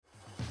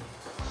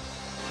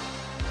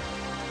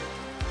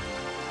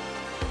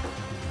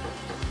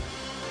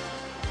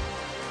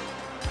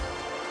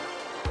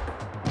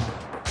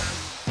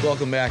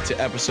Welcome back to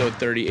episode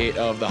 38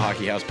 of the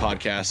Hockey House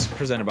podcast,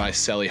 presented by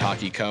Selly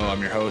Hockey Co.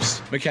 I'm your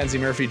host, Mackenzie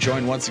Murphy,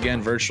 joined once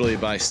again virtually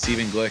by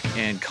Stephen Glick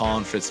and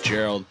Colin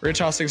Fitzgerald. We're going to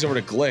toss things over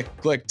to Glick.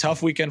 Glick,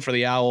 tough weekend for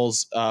the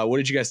Owls. What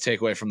did you guys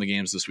take away from the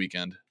games this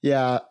weekend?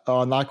 Yeah,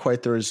 not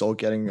quite the result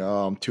getting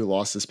 2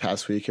 losses this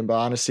past weekend, but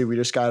honestly, we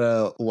just got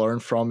to learn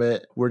from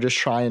it. We're just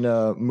trying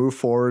to move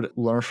forward,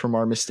 learn from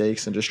our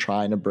mistakes, and just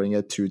trying to bring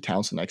it to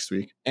Townsend next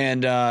week.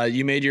 And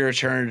you made your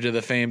return to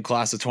the famed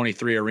Class of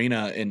 23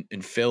 arena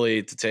in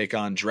Philly to take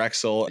on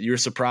Drexel. You were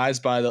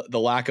surprised by the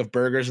lack of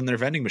burgers in their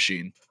vending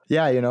machine.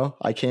 Yeah,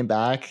 I came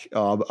back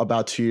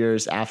about 2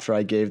 years after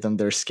I gave them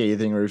their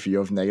scathing review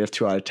of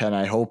 -2 out of 10.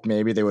 I hope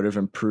maybe they would have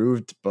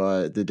improved,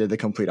 but they did the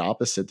complete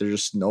opposite. There's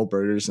just no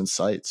burgers in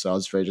sight. So I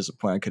was very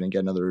disappointed I couldn't get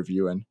another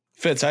review in.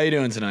 Fitz, how you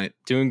doing tonight?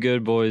 Doing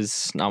good,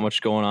 boys. Not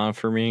much going on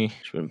for me.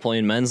 Just been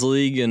playing men's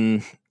league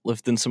and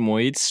lifting some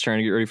weights, trying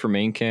to get ready for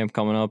main camp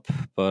coming up,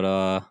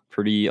 but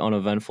pretty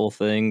uneventful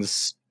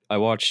things. I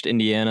watched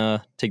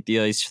Indiana take the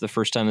ice for the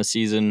first time this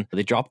season.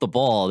 They dropped the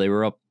ball. They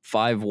were up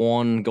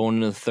 5-1 going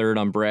into the third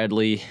on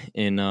Bradley,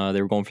 and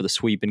they were going for the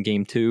sweep in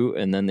game 2,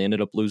 and then they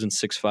ended up losing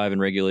 6-5 in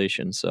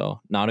regulation. So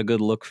not a good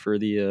look for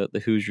the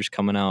Hoosiers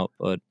coming out,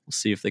 but we'll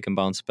see if they can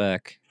bounce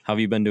back. How have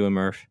you been doing,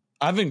 Murph?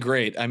 I've been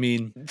great. I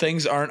mean,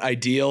 things aren't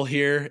ideal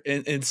here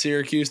in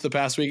Syracuse the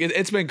past week.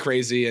 It's been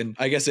crazy, and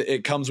I guess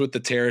it comes with the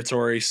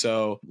territory.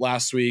 So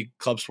last week,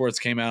 Club Sports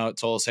came out,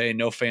 told us, hey,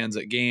 no fans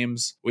at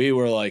games. We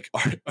were like,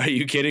 are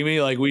you kidding me?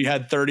 Like, we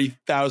had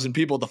 30,000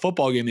 people at the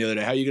football game the other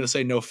day. How are you going to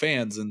say no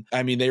fans? And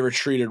I mean, they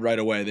retreated right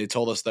away. They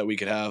told us that we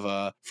could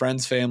have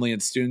friends, family,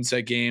 and students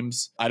at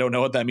games. I don't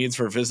know what that means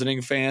for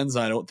visiting fans.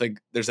 I don't think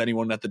there's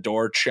anyone at the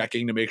door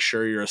checking to make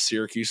sure you're a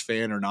Syracuse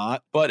fan or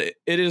not. But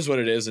it is what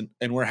it is,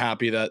 and we're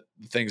happy that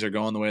things are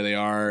going the way they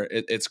are.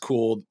 It's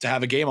cool to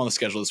have a game on the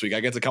schedule this week.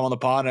 I get to come on the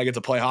pod and I get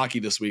to play hockey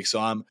this week, so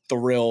I'm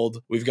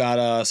thrilled. We've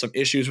got some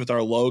issues with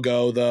our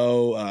logo,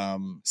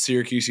 though.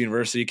 Syracuse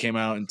University came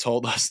out and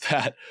told us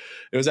that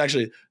it was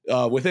actually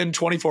within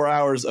 24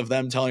 hours of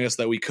them telling us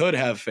that we could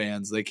have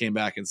fans, they came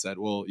back and said,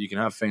 well, you can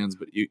have fans,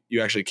 but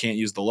you actually can't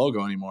use the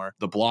logo anymore.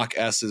 The Block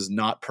S is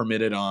not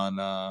permitted on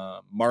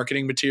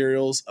marketing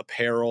materials,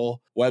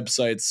 apparel,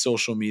 websites,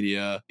 social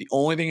media. The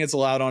only thing it's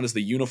allowed on is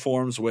the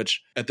uniforms,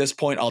 which at this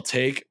point I'll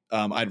take.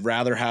 I'd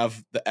rather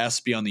have the S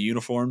be on the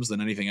uniforms than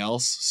anything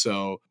else.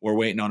 So we're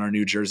waiting on our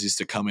new jerseys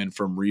to come in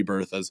from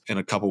Rebirth. As in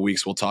a couple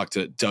weeks, we'll talk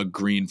to Doug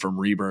Green from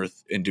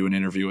Rebirth and do an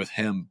interview with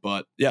him.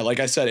 But yeah,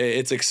 like I said,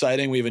 it's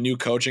exciting. We have a new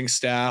coaching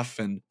staff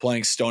and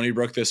playing Stony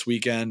Brook this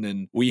weekend.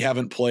 And we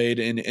haven't played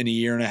in a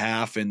year and a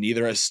half, and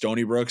neither has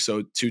Stony Brook.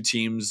 So 2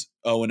 teams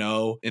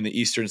 0-0 in the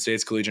Eastern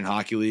States Collegiate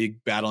Hockey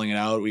League, battling it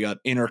out. We got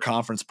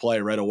inter-conference play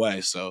right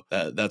away, so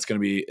that's going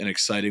to be an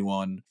exciting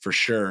one for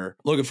sure.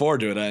 Looking forward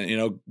to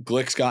it.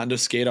 Glick's gotten to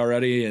skate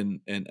already,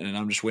 and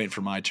I'm just waiting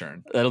for my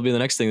turn. That'll be the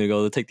next thing to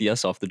go. They'll take the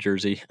S off the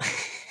jersey.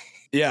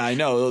 Yeah, I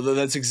know.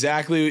 That's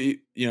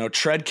exactly,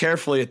 tread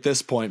carefully at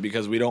this point,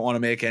 because we don't want to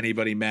make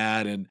anybody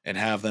mad and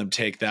have them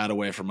take that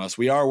away from us.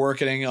 We are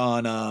working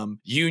on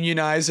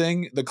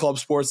unionizing the club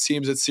sports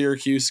teams at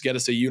Syracuse, get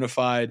us a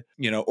unified,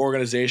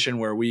 organization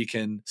where we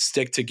can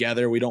stick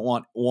together. We don't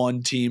want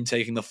one team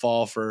taking the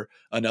fall for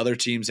another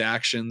team's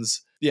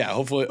actions. Yeah,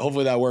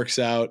 hopefully that works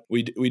out.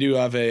 We do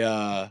have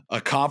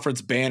a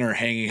conference banner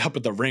hanging up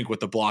at the rink with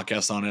the Block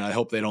S on it. I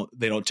hope they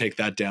don't take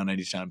that down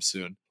anytime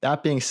soon.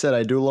 That being said,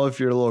 I do love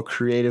your little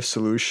creative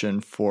solution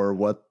for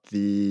what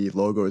the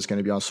logo is going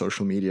to be on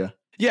social media.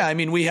 Yeah, I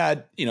mean, we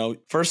had,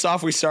 first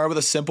off, we started with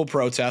a simple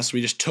protest.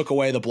 We just took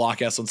away the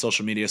Block S on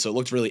social media, so it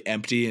looked really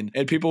empty,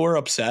 and people were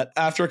upset.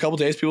 After a couple of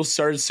days, people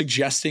started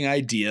suggesting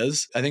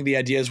ideas. I think the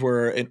ideas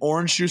were an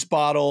orange juice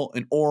bottle,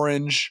 an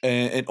orange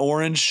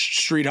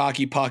street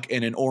hockey puck,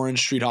 and an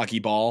orange street hockey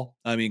ball.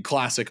 I mean,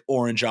 classic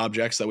orange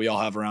objects that we all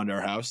have around our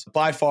house.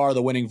 By far,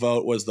 the winning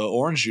vote was the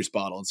orange juice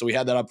bottle, and so we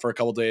had that up for a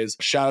couple of days.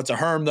 Shout out to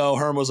Herm, though.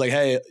 Herm was like,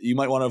 hey, you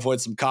might want to avoid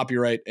some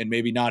copyright and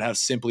maybe not have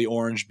Simply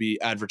Orange be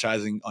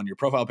advertising on your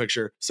profile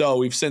picture. So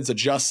we've since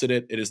adjusted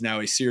it. It is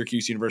now a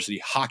Syracuse University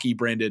hockey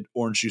branded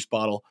orange juice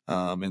bottle.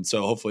 And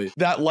so hopefully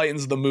that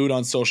lightens the mood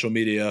on social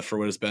media for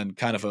what has been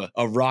kind of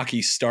a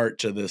rocky start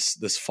to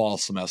this fall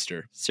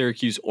semester.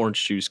 Syracuse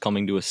orange juice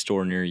coming to a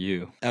store near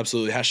you.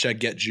 Absolutely. Hashtag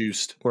get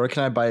juiced. Where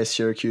can I buy a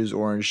Syracuse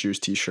orange juice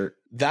t-shirt?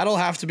 That'll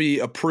have to be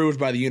approved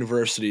by the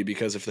university,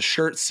 because if the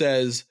shirt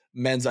says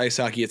men's ice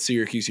hockey at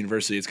Syracuse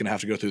University, it's going to have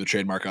to go through the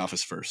trademark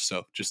office first.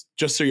 So just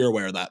so you're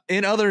aware of that.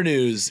 In other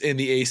news in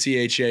the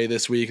ACHA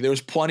this week, there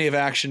was plenty of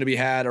action to be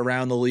had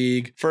around the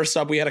league. First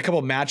up, we had a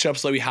couple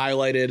matchups that we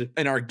highlighted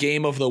in our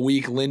game of the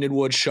week.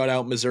 Lindenwood shut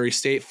out Missouri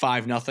State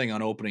 5-0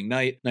 on opening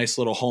night. Nice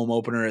little home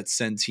opener at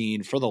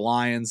Centene for the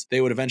Lions.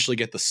 They would eventually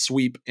get the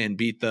sweep and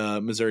beat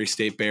the Missouri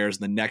State Bears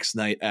the next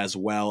night as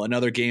well.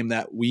 Another game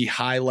that we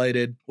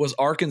highlighted was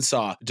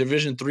Arkansas,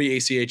 Division III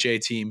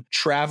ACHA team,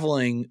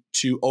 traveling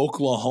to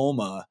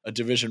Oklahoma, a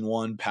Division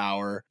I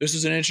power. This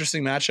was an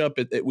interesting matchup.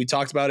 We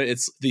talked about it.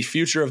 It's the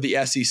future of the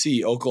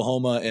SEC,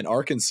 Oklahoma and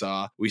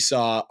Arkansas. We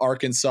saw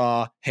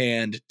Arkansas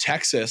hand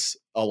Texas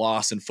a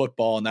loss in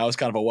football, and that was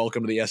kind of a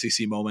welcome to the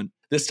SEC moment.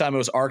 This time it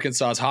was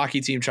Arkansas's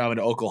hockey team traveling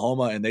to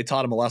Oklahoma, and they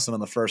taught them a lesson on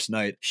the first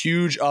night.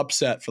 Huge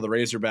upset for the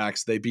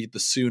Razorbacks. They beat the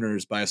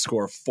Sooners by a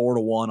score of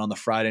 4-1 on the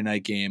Friday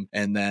night game,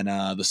 and then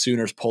the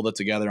Sooners pulled it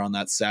together on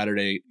that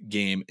Saturday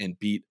game and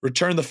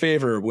returned the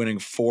favor, winning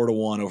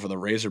 4-1 over the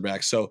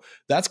Razorbacks. So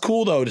that's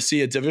cool, though, to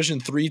see a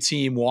Division III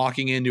team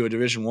walking into a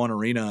Division I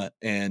arena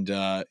and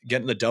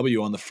getting the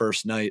W on the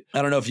first night.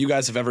 I don't know if you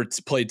guys have ever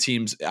played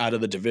teams out of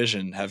the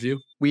division. Have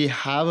you? We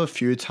have a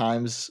few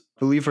times. I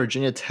believe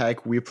Virginia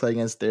Tech, we played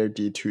against their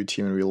D2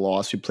 team and we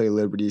lost. We played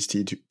Liberty's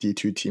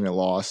D2 team and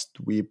lost.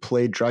 We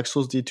played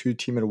Drexel's D2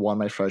 team and won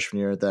my freshman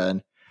year.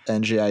 Then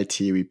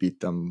NJIT, we beat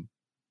them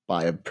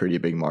by a pretty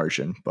big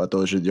margin. But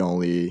those are the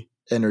only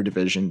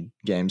interdivision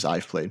games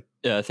I've played.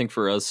 Yeah, I think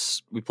for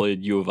us, we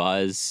played U of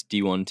I's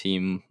D1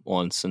 team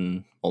once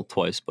and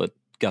twice, but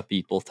got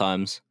beat both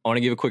times. I want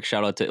to give a quick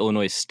shout out to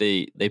Illinois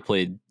State. They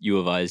played U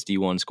of I's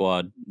D1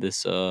 squad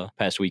this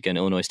past weekend,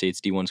 Illinois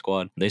State's D1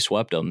 squad. They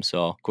swept them.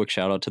 So quick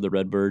shout out to the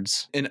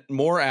Redbirds. In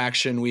more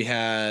action, we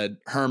had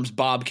Herm's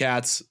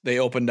Bobcats. They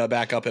opened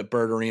back up at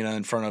Bird Arena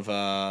in front of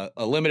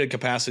a limited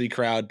capacity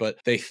crowd, but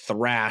they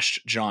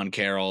thrashed John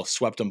Carroll,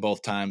 swept them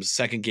both times.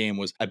 Second game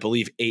was, I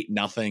believe,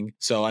 8-0.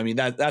 So, I mean,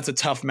 that's a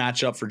tough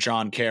matchup for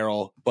John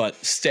Carroll. But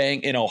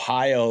staying in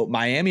Ohio,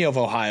 Miami of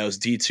Ohio's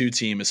D2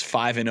 team is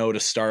 5-0 to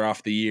start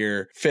off the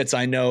year. Fitz,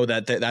 I know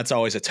that's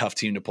always a tough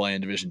team to play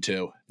in Division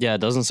II. Yeah,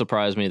 it doesn't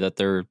surprise me that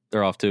they're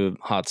off to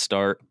a hot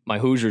start. My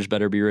Hoosiers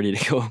better be ready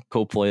to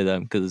go play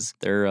them because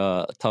they're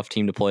a tough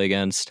team to play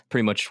against.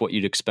 Pretty much what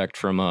you'd expect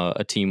from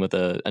a team with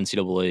a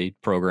NCAA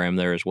program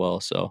there as well.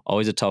 So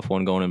always a tough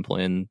one going and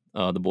playing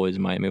the boys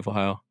in Miami of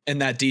Ohio.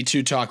 And that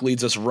D2 talk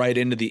leads us right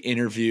into the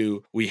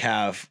interview we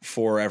have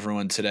for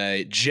everyone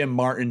today. Jim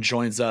Martin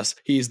joins us.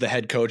 He's the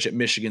head coach at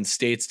Michigan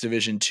State's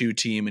Division II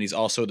team, and he's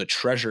also the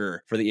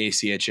treasurer for the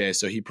ACHA.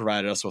 So he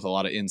provided us with a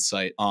lot of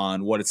insight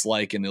on what it's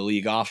like in the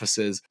league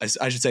offices.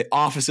 I should say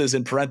offices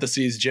in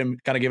parentheses. Jim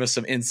kind of gave us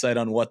some insight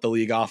on what the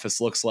league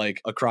office looks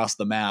like across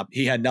the map.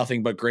 He had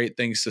nothing but great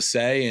things to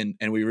say,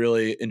 and we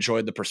really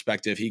enjoyed the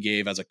perspective he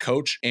gave as a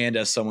coach and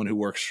as someone who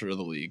works for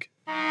the league.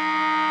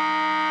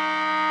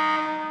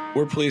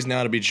 We're pleased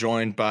now to be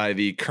joined by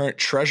the current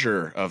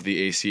treasurer of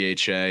the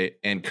ACHA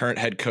and current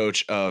head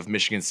coach of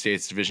Michigan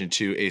State's Division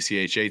II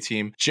ACHA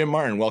team, Jim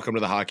Martin. Welcome to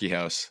the Hockey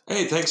House.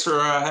 Hey, thanks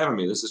for having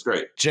me. This is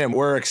great. Jim,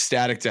 we're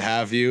ecstatic to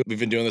have you.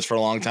 We've been doing this for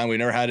a long time. We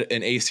never had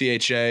an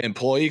ACHA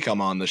employee come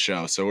on the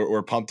show, so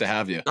we're pumped to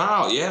have you.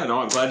 Oh, yeah, no,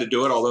 I'm glad to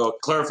do it. Although,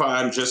 clarify,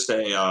 I'm just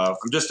a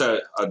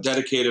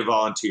dedicated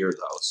volunteer,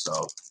 though,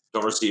 so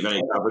don't receive any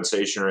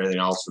compensation or anything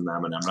else from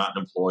them, and I'm not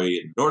an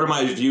employee, and nor do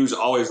my views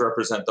always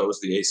represent those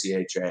of the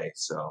ACHA,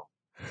 so.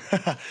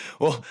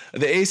 Well,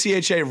 the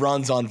ACHA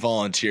runs on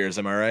volunteers,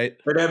 am I right?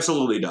 It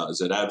absolutely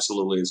does. It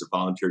absolutely is a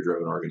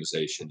volunteer-driven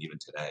organization, even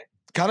today.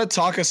 Kind of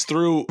talk us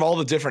through all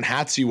the different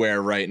hats you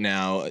wear right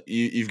now.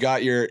 You've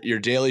got your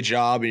daily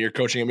job and you're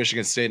coaching at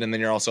Michigan State, and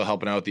then you're also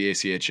helping out with the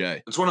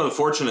ACHA. It's one of the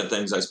fortunate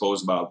things, I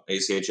suppose, about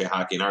ACHA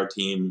hockey and our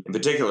team in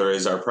particular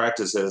is our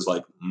practices,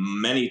 like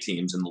many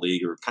teams in the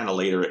league, are kind of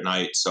later at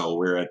night. So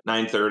we're at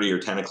 9:30 or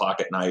 10 o'clock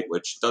at night,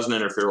 which doesn't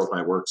interfere with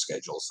my work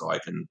schedule. So I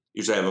can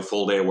usually have a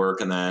full day of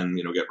work and then,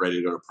 get ready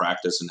to go to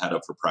practice and head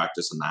up for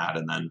practice and that.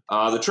 And then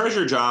the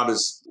treasurer job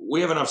is,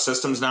 we have enough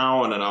systems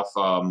now and enough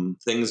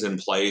things in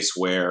place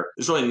where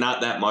there's really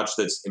not that much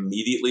that's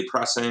immediately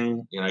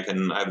pressing. I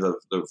have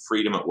the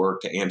freedom at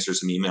work to answer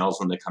some emails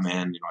when they come in.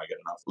 I get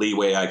enough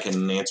leeway. I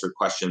can answer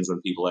questions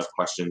when people have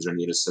questions or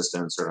need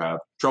assistance or have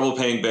trouble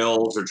paying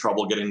bills or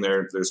trouble getting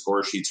their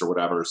score sheets or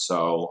whatever.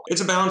 So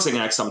it's a balancing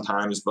act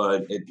sometimes,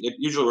 but it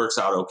usually works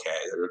out okay.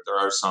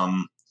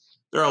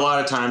 There are a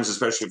lot of times,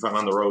 especially if I'm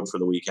on the road for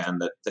the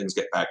weekend, that things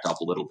get backed up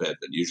a little bit,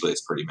 but usually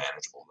it's pretty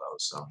manageable, though.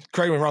 So,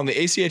 correct me if I'm wrong, the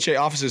ACHA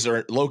offices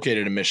are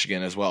located in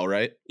Michigan as well,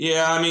 right?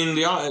 Yeah, I mean,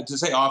 to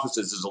say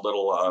offices is a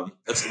little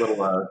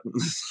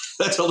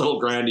that's a little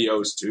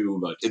grandiose too,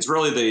 but it's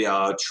really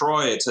the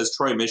Troy. It says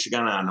Troy,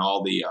 Michigan on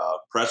all the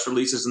press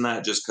releases and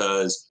that, just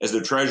because as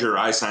the treasurer,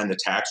 I sign the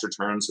tax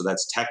return, so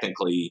that's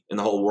technically in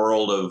the whole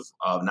world of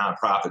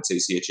nonprofits.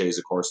 ACHA is,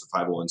 of course, a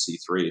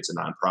 501c3. It's a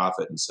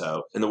nonprofit, and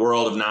so in the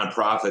world of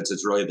nonprofits,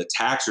 it's really the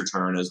tax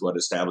return is what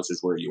establishes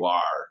where you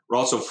are. We're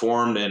also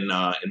formed in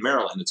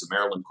Maryland. It's a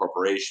Maryland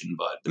corporation,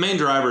 but the main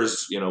driver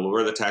is,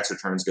 where the tax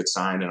returns get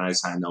signed, and I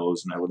sign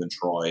those, and I live in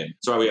Troy, and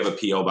that's why we have a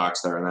P.O.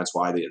 box there, and that's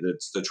why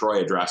it's the Troy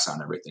address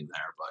on everything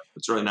there. But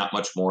it's really not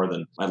much more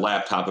than my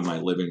laptop in my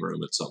living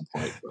room at some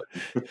point.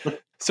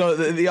 But So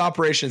the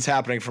operation's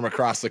happening from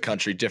across the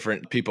country,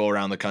 different people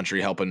around the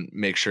country helping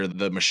make sure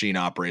the machine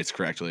operates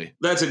correctly.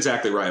 That's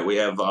exactly right. We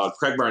have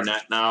Craig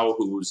Barnett now,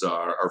 who's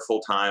our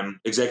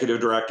full-time executive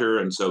director.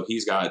 And so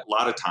he's got a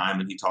lot of time,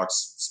 and he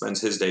spends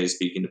his days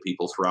speaking to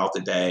people throughout the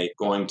day,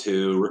 going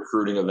to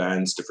recruiting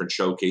events, different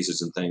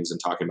showcases and things, and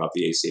talking about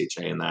the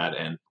ACHA and that.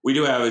 And we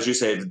do have, as you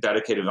say,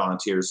 dedicated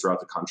volunteers throughout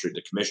the country.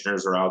 The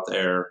commissioners are out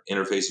there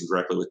interfacing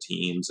directly with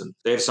teams, and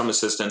they have some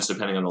assistance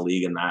depending on the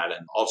league and that,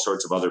 and all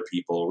sorts of other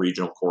people,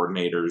 regional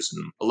coordinators,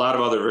 and a lot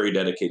of other very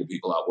dedicated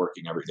people out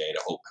working every day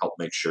to help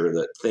make sure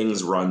that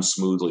things run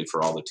smoothly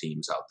for all the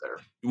teams out there.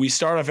 We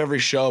start off every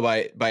show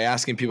by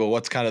asking people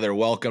what's kind of their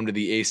welcome to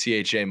the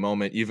ACHA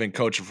moment. You've been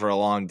coaching for a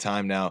long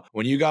time now.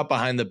 When you got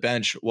behind the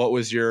bench, what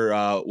was your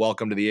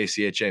welcome to the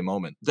ACHA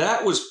moment?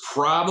 That was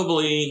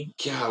probably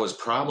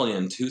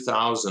in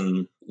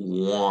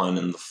 2001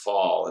 in the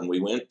fall, and we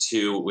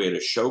had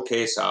a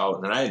showcase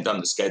out, and I had done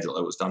the schedule.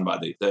 It was done by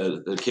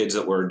the kids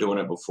that were doing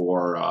it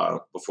before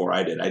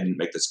I did. I didn't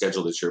make the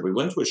schedule this year. We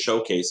went to a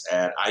showcase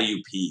at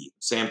IUP.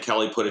 Sam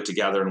Kelly put it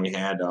together, and we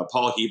had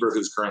Paul Hebert,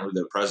 who's currently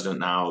the president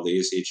now of the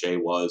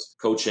ACHA, was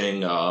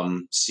coaching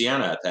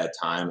Siena at that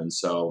time, and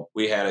so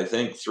we had, I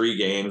think, 3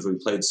 games. We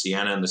played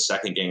Siena in the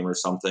second game or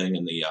something,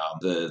 and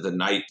the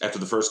night after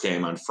the first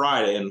game on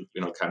Friday, and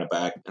kind of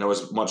back, and I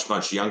was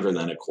much younger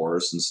then, of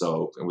course, and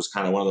so it was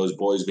kind of one of those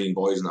boys being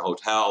boys in the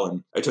hotel,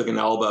 and I took an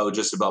elbow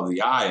just above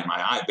the eye, and my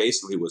eye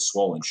basically was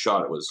swollen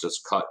shut. It was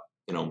just cut,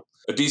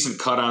 a decent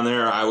cut on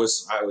there. I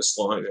was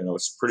swollen, it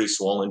was pretty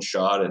swollen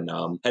shut, and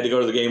had to go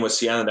to the game with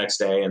Siena the next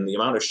day. And the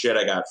amount of shit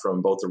I got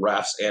from both the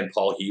refs and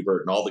Paul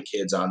Hebert and all the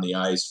kids on the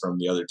ice from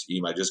the other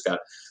team, I just got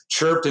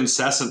chirped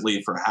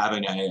incessantly for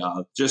having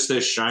just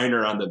this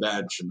shiner on the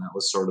bench, and that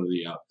was sort of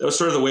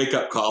the wake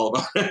up call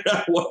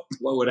about what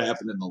would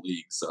happen in the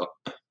league. So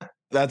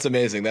that's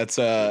amazing. That's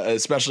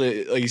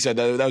especially like you said,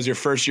 that was your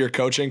first year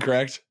coaching,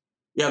 correct?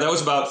 Yeah, that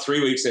was about 3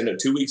 weeks into it,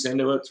 2 weeks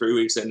into it, 3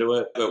 weeks into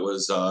it. It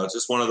was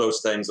just one of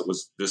those things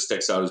that just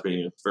sticks out as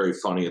being very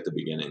funny at the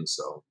beginning.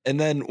 So, and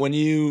then when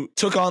you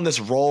took on this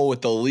role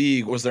with the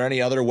league, was there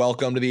any other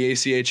welcome to the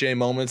ACHA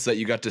moments that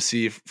you got to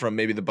see from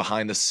maybe the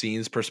behind the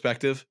scenes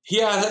perspective?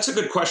 Yeah, that's a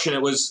good question.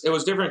 It was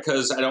different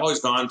because I'd always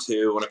gone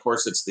to, and of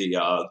course it's the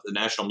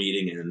national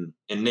meeting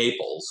in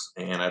Naples,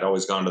 and I'd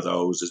always gone to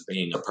those as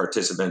being a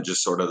participant,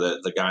 just sort of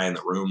the guy in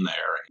the room there.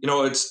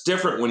 It's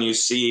different when you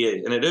see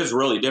it, and it is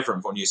really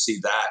different when you see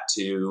that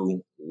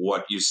to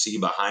what you see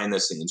behind the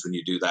scenes when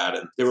you do that.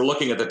 And they were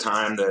looking at the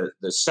time,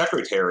 the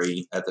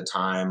secretary at the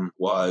time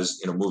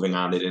was, moving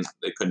on. They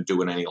couldn't do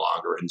it any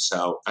longer. And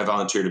so I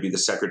volunteered to be the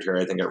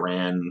secretary. I think I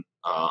ran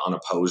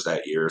unopposed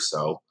that year.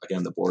 So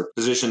again, the board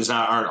positions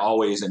aren't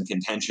always in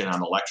contention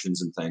on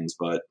elections and things,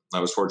 but I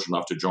was fortunate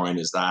enough to join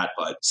as that.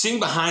 But seeing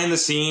behind the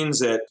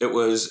scenes, it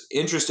was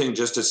interesting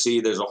just to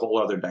see there's a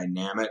whole other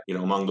dynamic,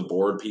 among the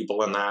board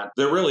people in that.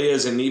 There really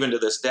is, and even to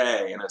this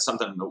day, and it's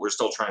something that we're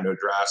still trying to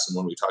address. And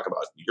when we talk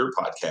about your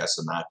podcast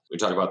and that, we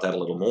talk about that a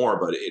little more,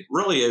 but it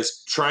really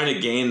is trying to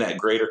gain that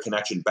greater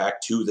connection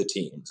back to the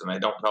teams. And I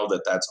don't know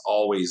that that's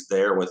always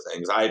there with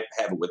things. I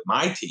have it with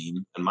my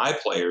team and my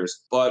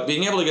players, but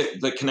being able to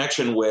get the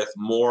connection with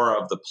more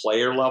of the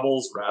player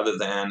levels rather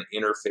than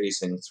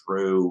interfacing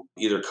through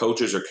either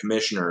coaches or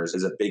commissioners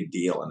is a big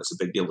deal. And it's a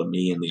big deal to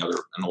me and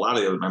a lot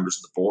of the other members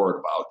of the board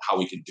about how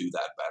we can do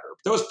that better.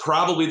 That was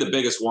probably the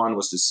biggest one,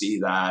 was to see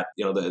that,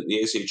 the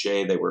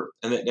ACHA, they were,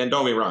 and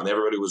don't get me wrong,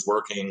 everybody was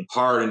working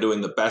hard and doing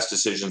the best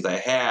decisions they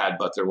had,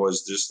 but there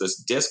was just this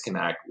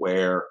disconnect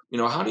where,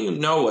 how do you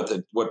know what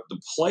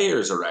the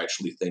players are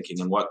actually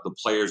thinking and what the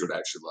players would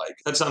actually like?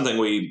 That's something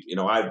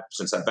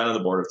since I've been on the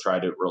board, have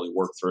tried to really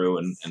work through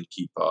and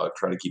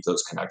try to keep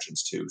those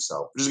connections too.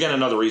 So, which is again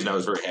another reason I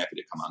was very happy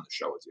to come on the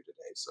show with you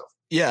today. So,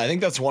 yeah, I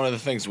think that's one of the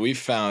things we've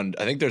found.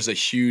 I think there's a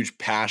huge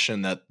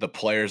passion that the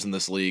players in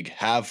this league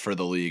have for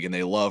the league, and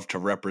they love to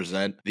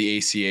represent the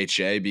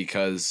ACHA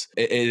because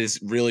it is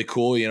really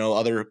cool.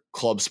 Other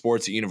club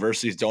sports at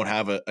universities don't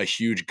have a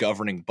huge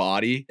governing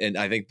body, and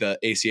I think the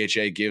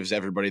ACHA gives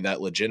everybody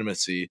that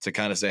legitimacy to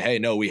kind of say, hey,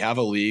 no, we have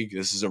a league.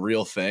 This is a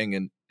real thing,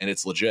 and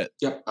it's legit.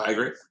 Yep, I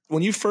agree.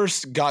 When you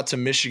first got to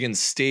Michigan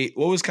State,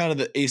 what was kind of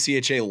the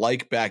ACHA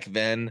like back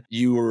then?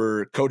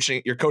 You're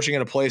coaching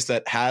in a place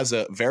that has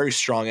a very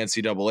strong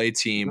NCAA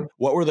team. Mm-hmm.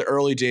 What were the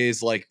early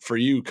days like for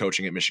you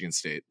coaching at Michigan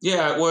State?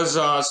 Yeah, it was,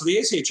 so the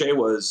ACHA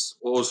was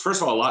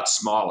first of all a lot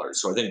smaller.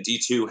 So I think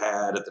D2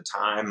 had at the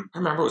time, I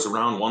remember it was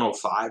around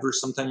 105 or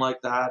something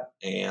like that.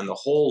 And the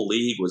whole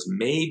league was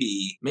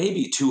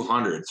maybe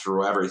 200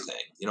 through everything.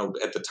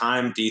 At the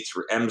time,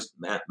 D3,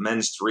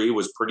 men's 3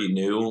 was pretty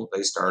new.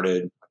 They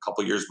started a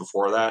couple years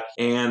before that,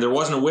 and there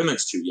wasn't a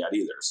women's 2 yet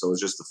either. So it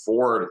was just the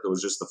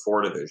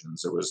four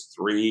divisions. There was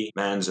 3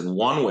 men's and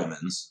 1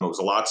 women's. It was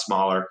a lot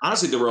smaller.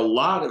 Honestly, there were a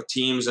lot of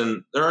teams,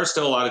 and there are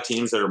still a lot of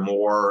teams that are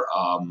more,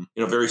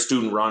 very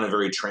student run and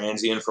very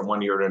transient from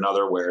one year to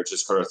another, where it's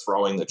just kind of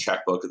throwing the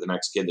checkbook at the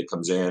next kid that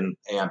comes in.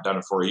 Hey, I've done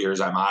it for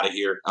years. I'm out of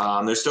here.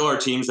 There still are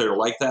teams that are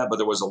like that, but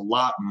there was a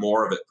lot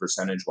more of it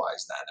percentage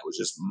wise then. It was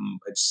just,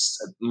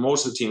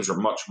 most of the teams were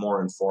much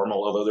more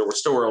informal, although there were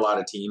still a lot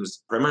of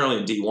teams, primarily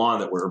in D1,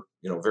 that were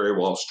very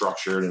well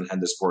structured and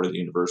had the support of the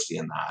university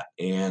in that.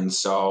 And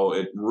so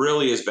it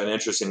really has been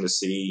interesting to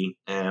see.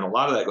 And a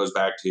lot of that goes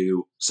back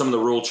to some of the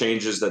rule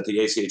changes that the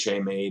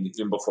ACHA made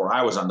even before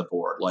I was on the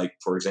board. Like,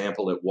 for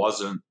example, it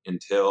wasn't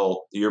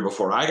until the year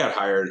before I got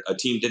hired, a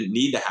team didn't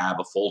need to have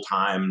a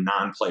full-time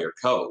non-player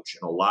coach.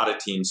 And a lot of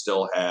teams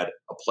still had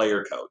a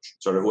player coach,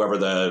 sort of whoever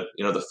the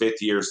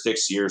 5th year,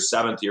 6th year,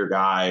 7th year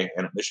guy.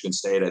 And at Michigan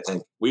State, I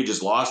think we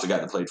just lost a guy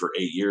that played for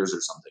 8 years or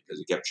something because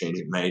he kept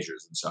changing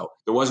majors. And so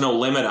there was no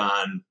limit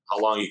on how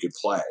long you could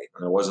play.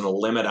 And there wasn't a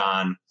limit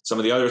on some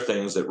of the other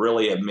things that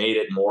really have made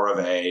it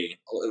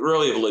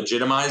really have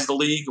legitimized the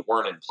league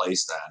weren't in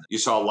place then. You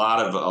saw a lot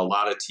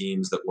of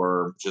teams that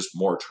were just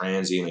more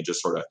transient and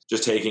just sort of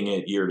just taking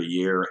it year to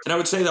year. And I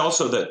would say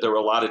also that there were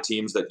a lot of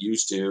teams that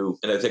used to,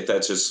 and I think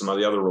that's just some of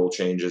the other rule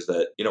changes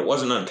that, it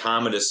wasn't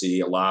uncommon to see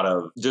a lot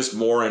of just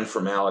more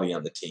informality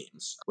on the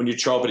teams. When you'd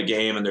show up at a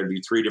game and there'd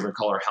be 3 different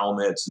color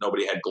helmets,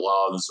 nobody had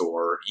gloves,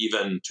 or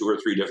even 2 or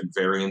 3 different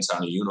variants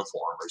on a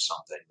uniform or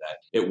something, that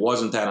it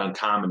wasn't that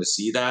uncommon to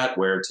see that,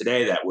 where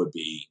today that would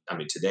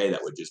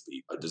just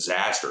be a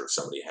disaster if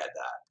somebody had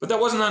that. But that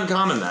wasn't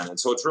uncommon then. And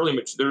so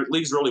the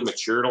league's really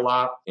matured a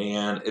lot,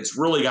 and it's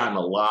really gotten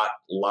a lot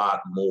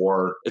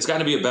more. It's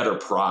gotten to be a better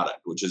product,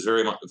 which is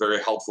very,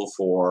 very helpful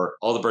for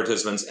all the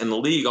participants and the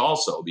league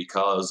also,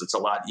 because it's a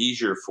lot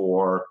easier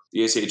for the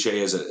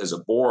ACHA as a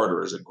board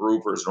or as a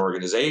group or as an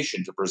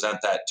organization to present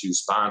that to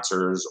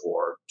sponsors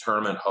or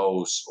tournament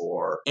hosts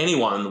or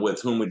anyone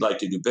with whom we'd like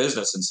to do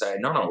business and say,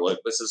 no, look,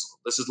 this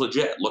is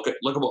legit. Look at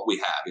what we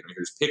have.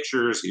 Here's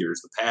pictures,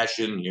 here's the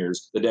passion,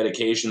 here's the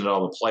dedication that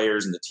all the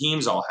players and the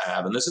teams all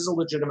have, and this is a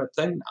legitimate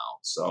thing now.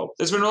 So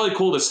it's been really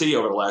cool to see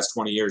over the last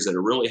 20 years that it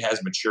really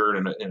has matured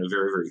in a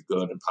very, very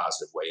good and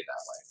positive way that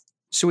way.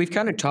 So we've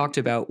kind of talked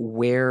about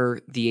where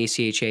the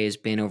ACHA has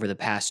been over the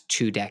past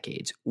 2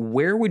 decades.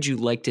 Where would you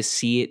like to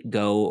see it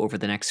go over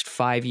the next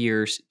 5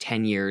 years,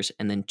 10 years,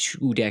 and then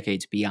 2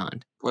 decades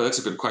beyond? Well, that's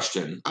a good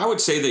question. I would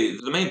say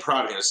the main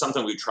product is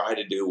something we tried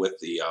to do with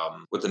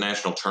the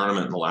national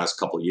tournament in the last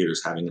couple of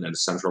years, having it at a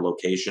central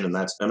location. And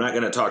I'm not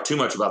going to talk too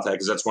much about that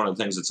because that's one of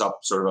the things that's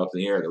up in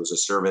the air. There was a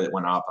survey that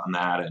went up on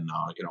that, and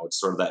it's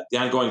sort of the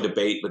ongoing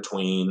debate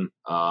between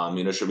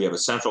should we have a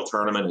central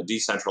tournament, a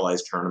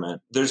decentralized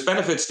tournament? There's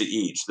benefits to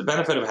each. The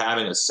benefit of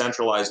having a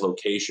centralized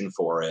location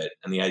for it,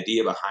 and the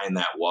idea behind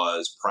that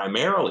was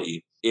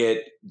primarily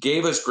it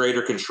gave us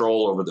greater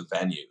control over the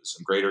venues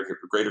and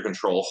greater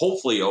control,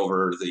 hopefully,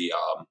 over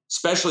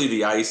especially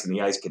the ice and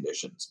the ice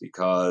conditions,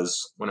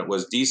 because when it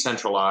was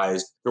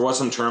decentralized, there was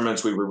some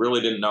tournaments we really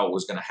didn't know what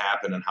was going to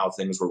happen and how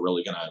things were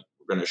really going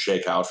to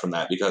shake out from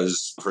that.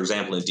 Because, for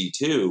example, in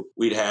D2,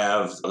 we'd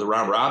have the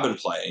round robin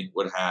play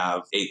would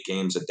have 8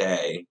 games a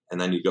day, and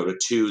then you'd go to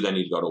 2, then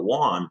you'd go to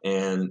 1.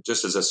 And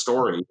just as a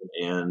story,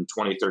 in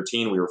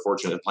 2013, we were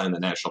fortunate to play in the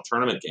national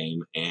tournament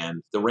game,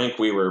 and the rink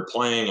we were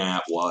playing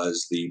at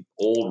was the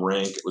old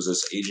rink. It was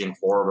this aging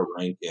horror of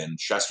a rink in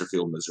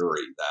Chesterfield,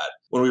 Missouri, that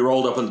when we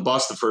rolled up on the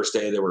bus the first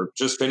day, they were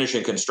just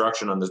finishing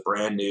construction on this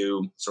brand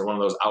new, sort of one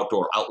of those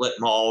outdoor outlet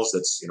malls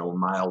that's, a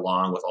mile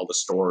long with all the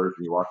stores,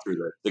 and you walk through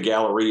the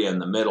galleria in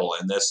the middle,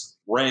 and this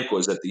rink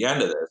was at the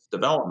end of this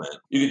development.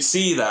 You could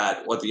see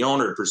that what the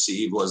owner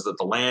perceived was that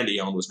the land he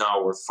owned was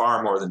now worth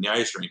far more than the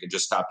ice rink, and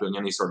just stopped doing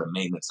any sort of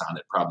maintenance on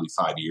it probably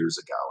 5 years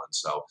ago. And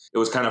so it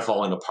was kind of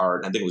falling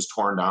apart. I think it was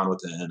torn down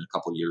within a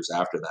couple of years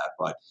after that.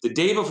 But the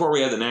day before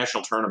we had the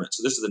national tournament,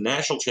 so this is the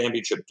national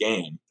championship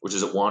game, which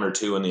is at 1 or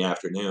 2 in the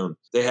afternoon,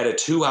 they had a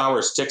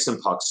 2-hour sticks and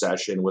puck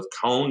session with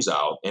cones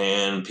out,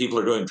 and people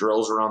are doing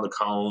drills around the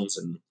cones.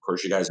 And of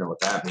course, you guys know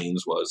what that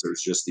means. Was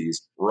there's just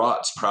these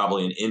ruts,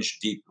 probably an inch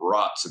deep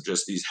ruts of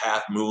just these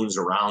half moons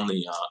around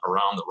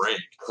the rink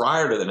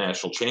prior to the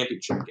national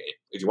championship game.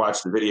 If you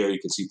watch the video, you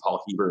can see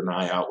Paul Hebert and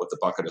I out with the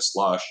bucket of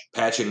slush,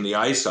 patching the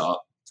ice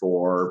up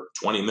for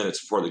 20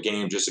 minutes before the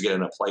game just to get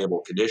in a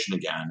playable condition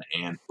again.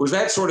 And it was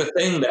that sort of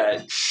thing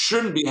that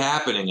shouldn't be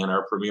happening in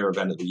our premier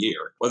event of the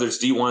year. Whether it's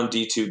D1,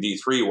 D2,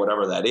 D3,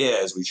 whatever that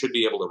is, we should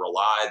be able to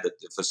rely that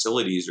the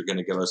facilities are going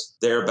to give us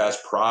their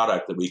best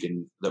product, that we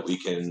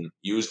can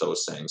use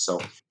those things.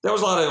 So there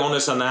was a lot of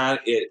onus on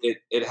that.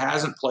 It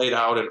hasn't played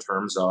out in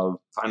terms of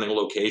finding a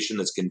location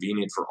that's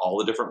convenient for all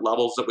the different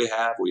levels that we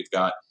have. We've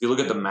got, if you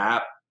look at the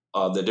map,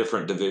 the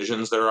different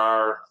divisions there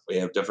are, we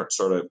have different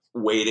sort of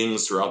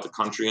weightings throughout the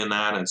country in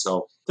that. And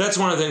so that's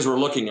one of the things we're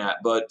looking at.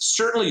 But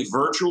certainly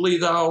virtually,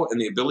 though, and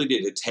the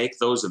ability to take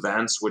those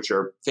events, which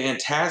are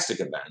fantastic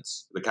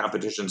events, the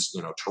competition's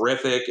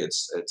terrific,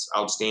 it's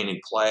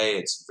outstanding play,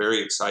 it's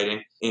very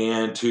exciting,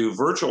 and to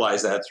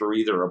virtualize that through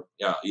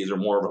either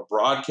more of a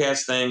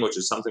broadcast thing, which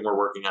is something we're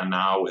working on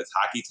now with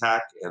Hockey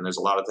Tech, and there's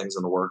a lot of things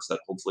in the works that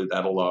hopefully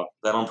that'll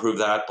improve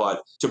that.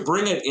 But to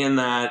bring it in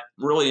that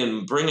really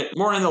and bring it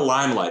more in the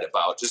limelight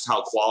about just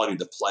how quality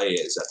the play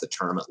is at the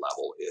tournament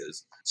level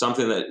is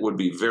something that would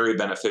be very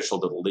beneficial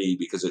to the league,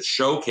 because it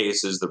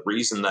showcases the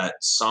reason that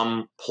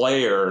some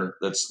player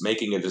that's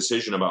making a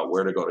decision about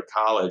where to go to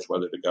college,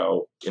 whether to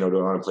go, do I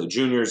want to play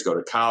juniors, go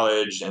to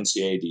college,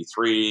 NCAA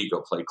D3,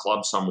 go play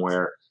club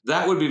somewhere,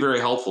 that would be very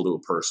helpful to a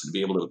person to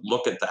be able to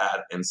look at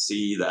that and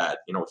see that,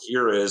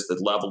 here is the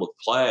level of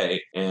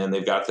play, and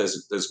they've got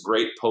this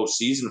great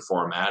postseason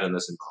format and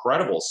this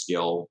incredible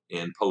skill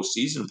in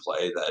postseason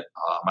play that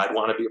I'd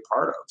want to be a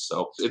part of.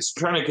 So it's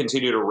trying to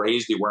continue to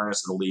raise the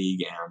awareness of the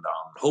league, and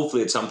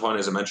hopefully at some point,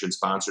 as I mentioned,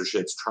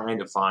 sponsorships, trying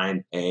to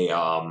find a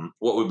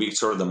what would be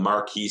sort of the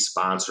marquee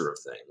sponsor of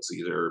things,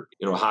 either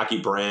a hockey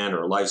brand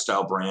or a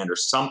lifestyle brand or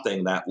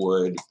something that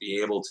would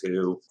be able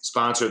to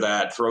sponsor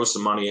that, throw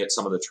some money at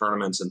some of the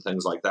tournaments and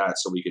things like that,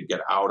 so we could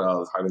get out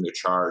of having to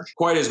charge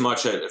quite as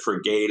much for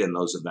gate in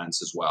those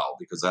events as well,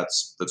 because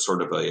that's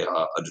sort of a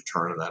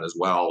deterrent in that as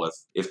well.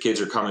 If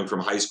kids are coming from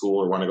high school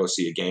or want to go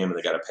see a game and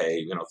they got to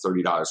pay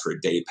 $30 for a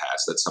day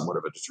pass, that's somewhat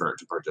of a deterrent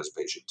to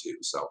participation too.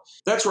 So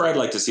that's where I'd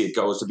like to see it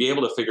go, is to be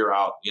able to figure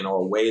out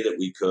a way that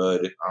we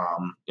could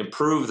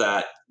improve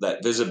that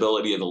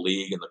visibility of the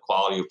league and the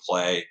quality of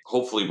play.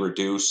 Hopefully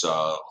reduce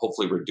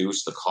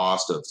the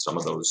cost of some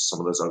of those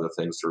other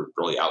things through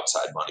really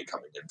outside money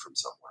coming in from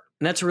somewhere.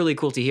 And that's really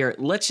cool to hear.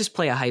 Let's just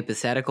play a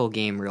hypothetical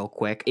game real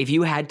quick. If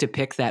you had to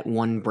pick that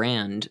one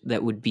brand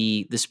that would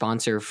be the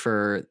sponsor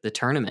for the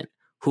tournament,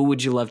 who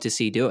would you love to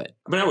see do it?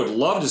 I would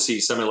love to see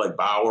somebody like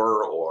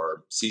Bauer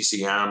or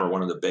CCM or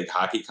one of the big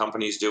hockey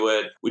companies do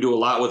it. We do a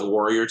lot with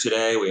Warrior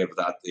today. We have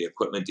the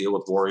equipment deal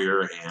with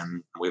Warrior,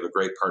 and we have a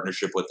great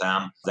partnership with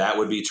them. That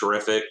would be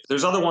terrific.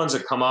 There's other ones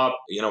that come up,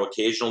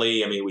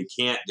 occasionally. We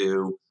can't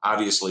do,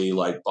 obviously,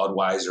 like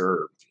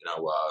Budweiser,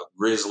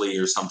 Grizzly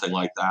or something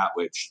like that,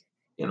 which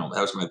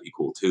those might be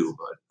cool too,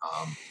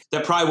 but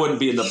that probably wouldn't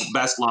be in the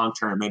best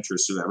long-term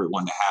interest of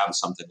everyone to have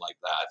something like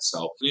that.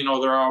 So,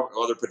 there are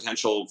other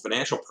potential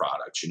financial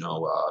products,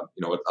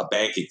 a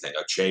banking thing,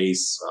 a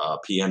Chase,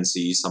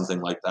 PNC,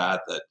 something like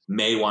that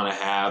may want to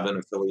have an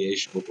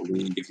affiliation with the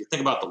league. If you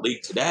think about the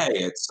league today,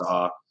 it's,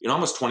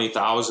 almost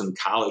 20,000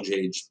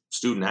 college-age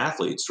student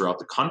athletes throughout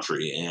the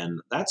country. And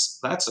that's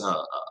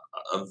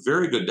a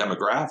very good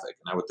demographic.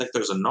 And I would think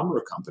there's a number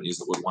of companies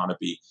that would want to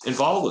be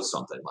involved with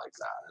something like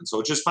that. And so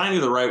it's just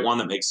finding the right one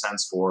that makes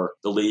sense for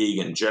the league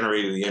and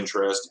generating the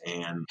interest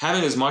and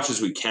having as much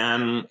as we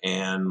can.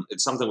 And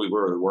it's something we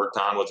really worked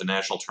on with the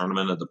national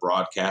tournament and the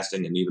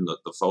broadcasting and even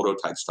the photo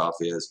type stuff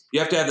is you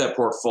have to have that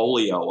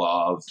portfolio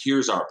of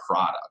here's our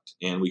product,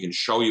 and we can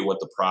show you what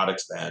the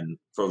product's been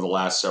for the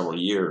last several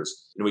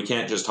years. We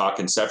can't just talk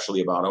conceptually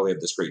about, we have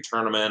this great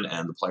tournament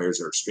and the players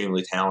are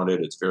extremely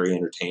talented. It's very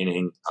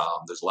entertaining.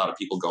 There's a lot of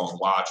people go and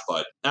watch,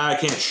 but I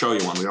can't show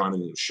you one. We don't have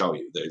anything to show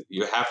you.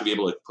 You have to be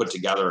able to put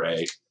together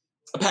a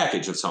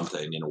package of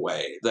something in a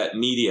way. That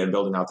media and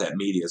building out that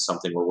media is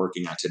something we're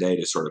working on today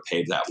to sort of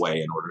pave that way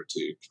in order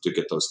to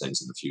get those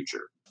things in the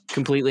future.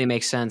 Completely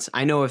makes sense.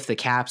 I know if the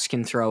Caps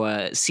can throw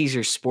a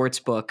Caesars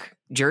Sportsbook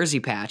jersey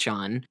patch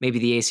on, maybe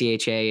the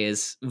ACHA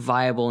is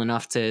viable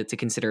enough to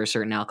consider a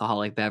certain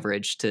alcoholic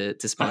beverage to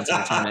sponsor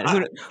the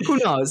tournament. Who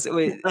knows?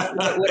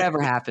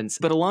 Whatever happens.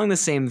 But along the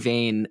same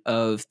vein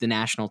of the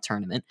national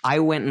tournament, I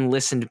went and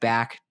listened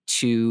back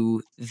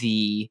to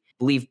the, I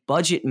believe,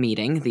 budget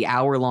meeting, the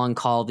hour-long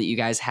call that you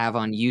guys have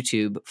on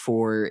YouTube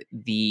for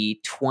the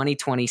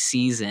 2020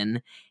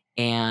 season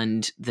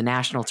and the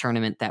national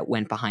tournament that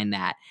went behind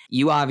that.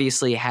 You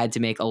obviously had to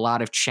make a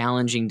lot of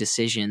challenging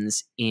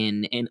decisions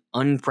in an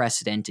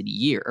unprecedented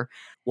year.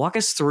 Walk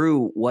us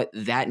through what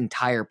that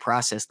entire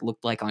process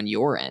looked like on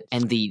your end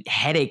and the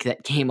headache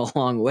that came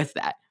along with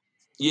that.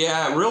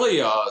 Yeah, really,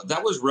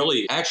 that was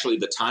really, actually,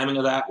 the timing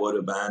of that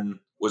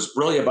was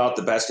really about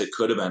the best it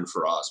could have been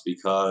for us,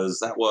 because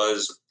that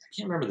was, I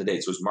can't remember the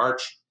dates, it was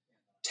March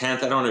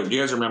 10th. I don't know. Do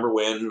you guys remember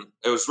when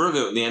it was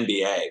really the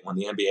NBA, when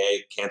the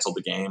NBA canceled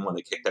the game, when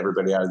they kicked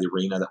everybody out of the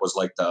arena? That was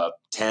like the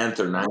 10th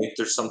or 9th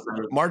or something.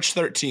 March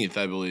 13th,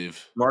 I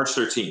believe. March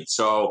 13th.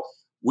 So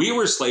we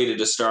were slated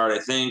to start, I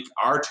think,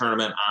 our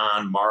tournament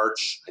on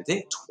March,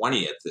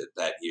 20th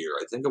that year.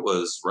 I think it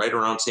was right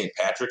around St.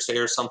 Patrick's Day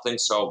or something.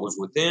 So it was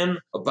within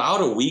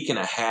about a week and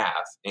a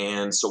half.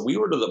 And so we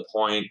were to the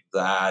point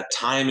that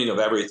timing of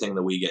everything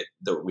that we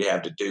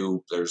have to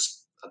do, there's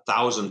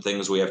 1,000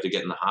 things we have to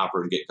get in the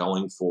hopper and get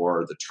going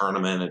for the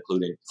tournament,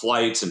 including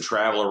flights and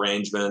travel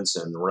arrangements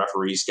and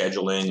referee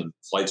scheduling and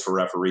flights for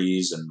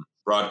referees and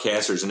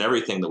broadcasters and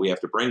everything that we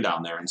have to bring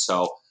down there. And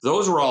so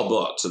those were all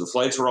booked. So the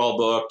flights were all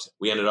booked.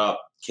 We ended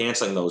up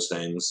canceling those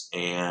things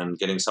and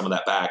getting some of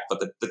that back. But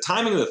the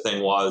timing of the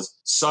thing was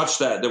such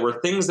that there were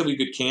things that we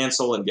could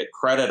cancel and get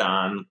credit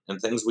on and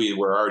things we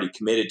were already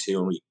committed to,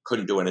 and we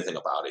couldn't do anything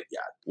about it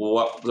yet. Well,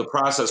 what the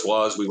process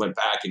was, we went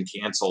back and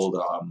canceled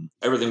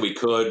everything we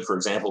could. For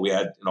example, we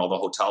had the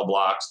hotel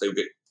blocks. They would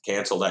get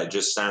canceled. I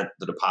just sent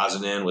the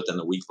deposit in within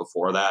the week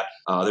before that.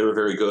 They were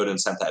very good and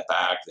sent that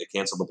back. They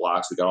canceled the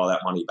blocks. We got all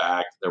that money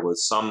back. There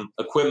was some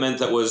equipment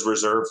that was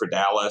reserved for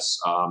Dallas.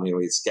 We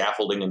had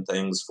scaffolding and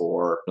things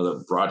for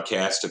the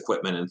broadcast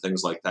equipment and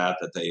things like that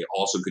they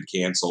also could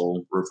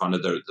cancel,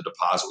 refunded the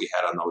deposit we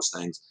had on those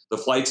things. The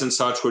flights and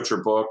such, which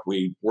are booked,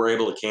 we were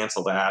able to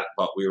cancel that,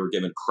 but we were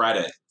given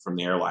credit from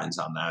the airlines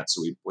on that.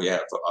 So we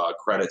have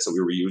credits that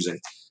we were using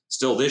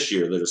still this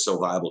year that are still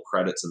viable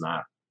credits in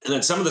that. And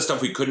then some of the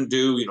stuff we couldn't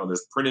do,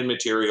 there's printed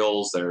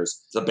materials,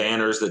 there's the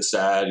banners that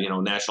said,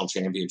 national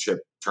championship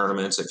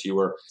tournaments. If you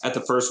were at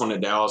the first one in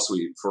Dallas,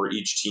 for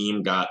each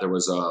team there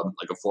was a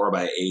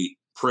 4x8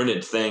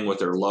 printed thing with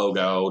their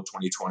logo,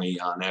 2020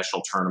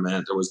 national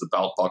tournament. There was the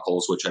belt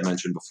buckles, which I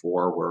mentioned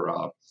before,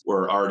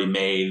 were already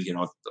made,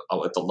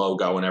 with the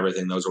logo and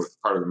everything. Those were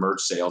part of the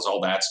merch sales.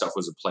 All that stuff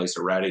was in place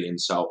already. And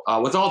so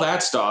with all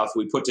that stuff,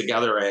 we put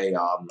together a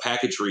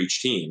package for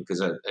each team,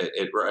 because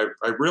it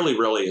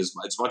really is,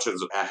 as much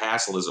as a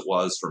hassle as it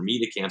was for me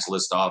to cancel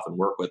this stuff and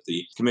work with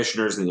the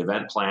commissioners and the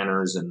event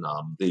planners and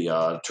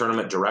the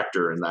tournament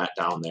director and that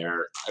down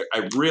there.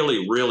 I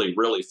really, really,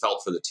 really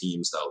felt for the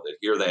teams, though, that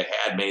here they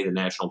had made the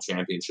national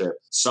championship.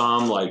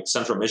 Some, like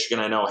Central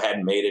Michigan, I know,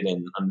 hadn't made it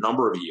in a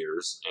number of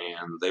years,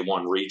 and they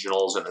won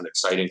regionals and an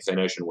exciting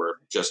finish and were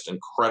just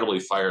incredibly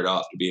fired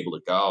up to be able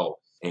to go.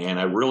 And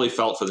I really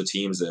felt for the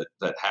teams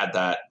that had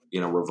that,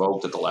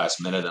 revoked at the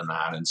last minute in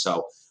that. And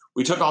so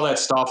we took all that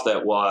stuff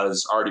that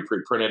was already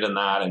pre-printed in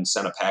that and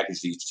sent a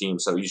package to each team.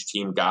 So each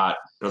team got,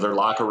 their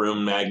locker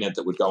room magnet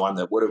that would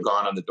have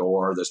gone on the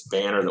door, this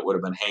banner that would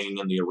have been hanging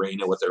in the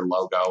arena with their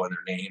logo and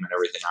their name and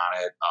everything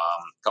on it,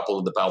 a couple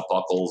of the belt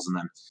buckles, and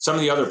then some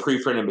of the other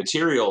pre-printed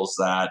materials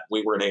that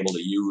we weren't able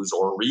to use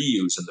or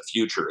reuse in the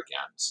future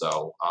again.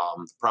 So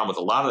the problem with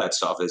a lot of that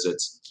stuff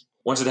is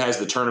once it has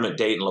the tournament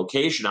date and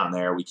location on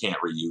there, we can't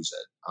reuse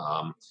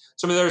it.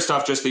 Some of the other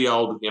stuff, just the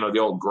old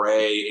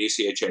gray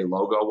ACHA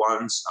logo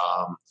ones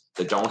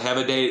that don't have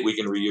a date, we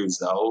can reuse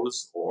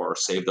those or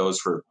save those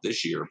for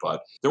this year.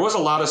 But there was a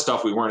lot of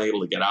stuff we weren't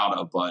able to get out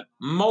of, but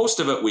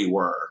most of it we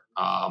were.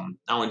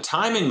 Now in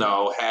timing,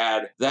 though,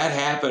 had that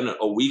happened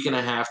a week and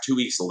a half, 2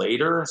 weeks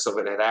later, so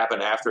if it had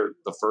happened after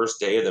the first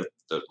day of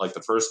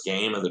the first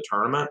game of the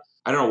tournament,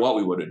 I don't know what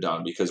we would have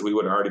done, because we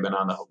would have already been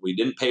we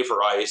didn't pay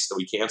for ice, so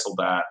we canceled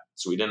that.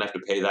 So we didn't have to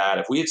pay that.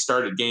 If we had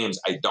started games,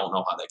 I don't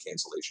know how that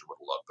cancellation would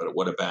have looked, but it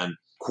would have been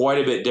quite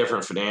a bit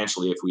different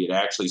financially if we had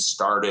actually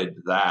started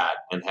that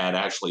and had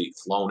actually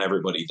flown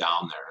everybody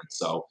down there. And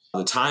so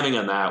the timing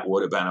on that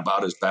would have been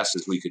about as best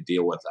as we could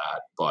deal with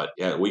that. But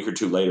yeah, a week or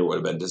two later would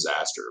have been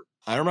disaster.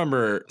 I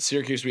remember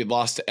Syracuse, we had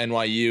lost to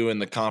NYU in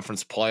the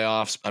conference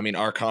playoffs. I mean,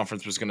 our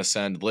conference was going to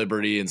send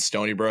Liberty and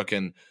Stony Brook,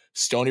 and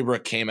Stony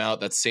Brook came out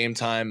that same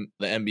time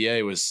the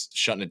NBA was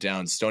shutting it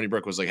down. Stony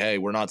Brook was like, hey,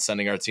 we're not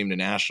sending our team to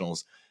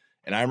nationals.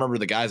 And I remember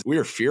the guys, we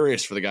were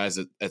furious for the guys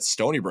at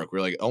Stony Brook. We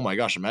were like, oh my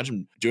gosh,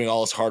 imagine doing all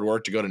this hard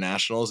work to go to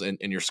nationals and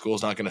your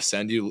school's not going to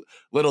send you.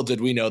 Little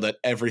did we know that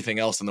everything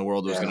else in the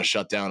world was going to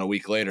shut down a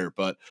week later.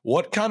 But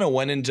what kind of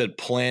went into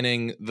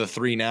planning the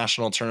 3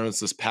 national tournaments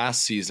this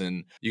past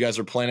season? You guys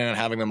were planning on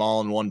having them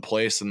all in one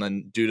place, and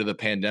then due to the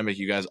pandemic,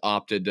 you guys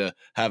opted to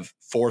have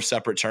 4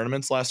 separate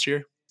tournaments last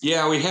year?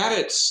 Yeah, we had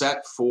it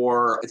set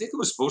for, I think it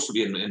was supposed to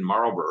be in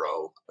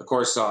Marlborough. Of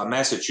course,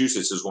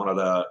 Massachusetts is one of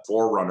the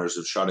forerunners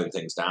of shutting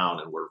things down,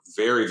 and we're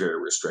very, very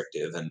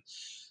restrictive. And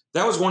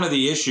that was one of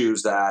the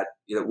issues that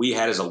we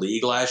had as a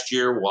league last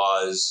year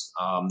was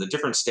the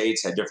different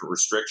states had different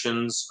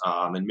restrictions.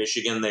 In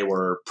Michigan, they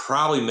were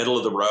probably middle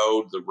of the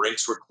road. The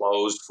rinks were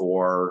closed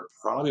for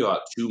probably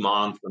about 2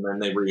 months, and then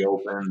they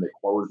reopened. They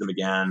closed them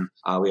again.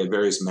 We had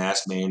various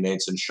mask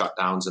mandates and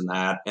shutdowns and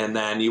that. And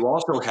then you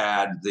also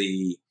had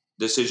the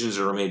decisions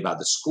that were made by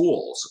the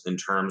schools in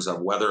terms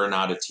of whether or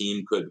not a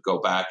team could go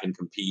back and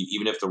compete,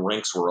 even if the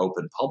rinks were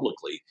open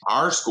publicly.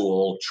 Our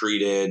school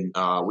treated,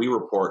 we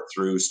report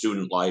through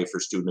student life or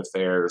student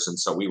affairs, and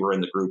so we were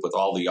in the group with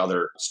all the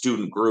other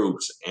student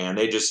groups, and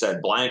they just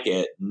said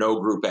blanket, no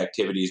group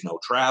activities, no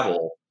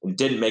travel, and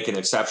didn't make an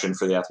exception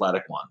for the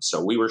athletic one.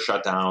 So we were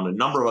shut down. A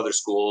number of other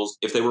schools,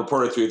 if they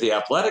reported through the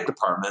athletic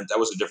department, that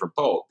was a different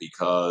boat,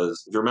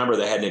 because if you remember,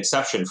 they had an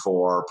exception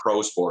for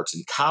pro sports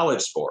and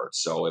college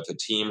sports. So if a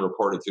team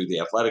reported through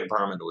the athletic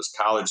department, it was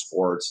college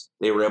sports,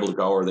 they were able to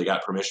go, or they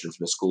got permission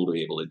from the school to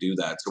be able to do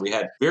that. So we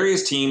had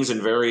various teams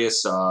in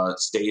various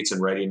states in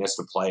readiness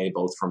to play,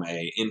 both from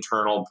an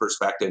internal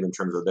perspective in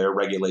terms of their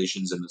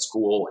regulations in the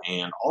school,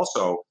 and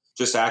also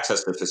just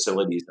access to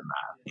facilities and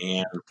that.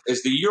 And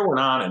as the year went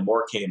on and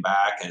more came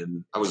back,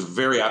 and I was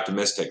very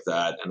optimistic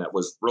that, and that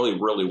was really,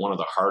 really one of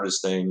the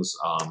hardest things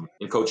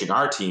in coaching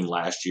our team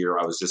last year.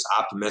 I was just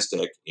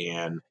optimistic,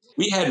 and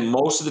we had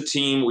most of the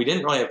team. We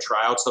didn't really have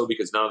tryouts though,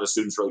 because none of the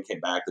students really came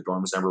back. The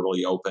dorm was never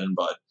really open,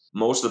 but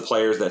most of the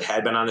players that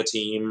had been on the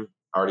team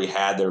already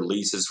had their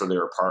leases for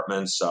their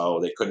apartments, so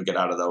they couldn't get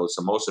out of those.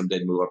 So most of them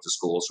did move up to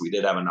school. So we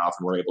did have enough,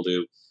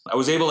 and I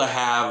was able to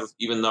have,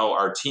 even though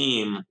our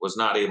team was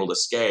not able to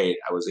skate,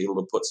 I was able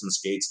to put some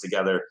skates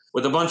together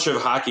with a bunch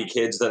of hockey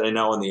kids that I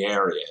know in the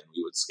area. And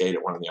we would skate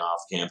at one of the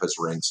off-campus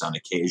rinks on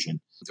occasion.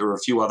 There were a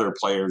few other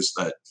players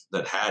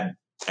that had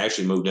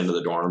actually moved into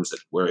the dorms that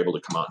were able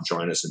to come out and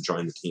join us and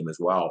join the team as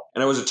well.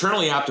 And I was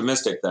eternally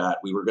optimistic that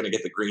we were going to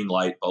get the green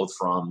light both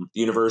from the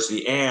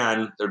university,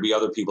 and there'd be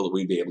other people that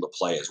we'd be able to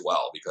play as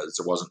well, because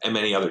there wasn't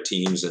many other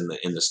teams in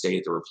the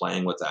state that were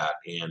playing with that.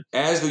 And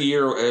as the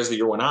year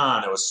went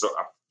on, it was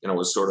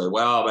was sort of,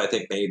 well, I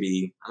think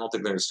maybe, I don't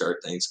think they're going to start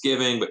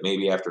Thanksgiving, but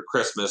maybe after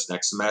Christmas,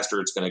 next semester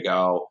it's going to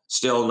go.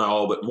 Still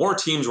no, but more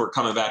teams were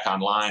coming back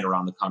online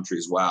around the country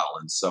as well.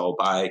 And so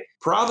by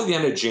probably the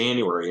end of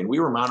January, and we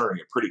were monitoring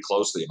it pretty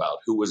closely about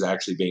who was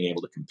actually being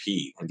able to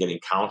compete and getting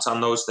counts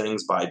on those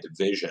things by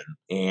division.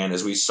 And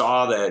as we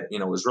saw that,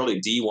 it was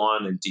really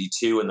D1 and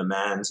D2 in the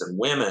men's and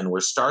women, we're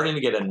starting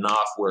to get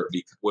enough where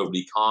it would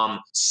become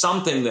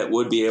something that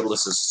would be able to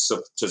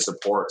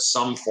support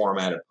some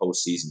format of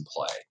postseason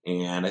play.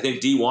 And I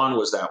think D1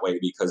 was that way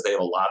because they have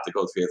a lot to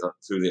go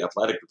through the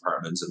athletic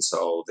departments. And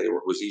so it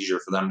was easier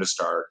for them to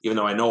start, even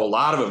though I know a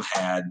lot of them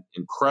had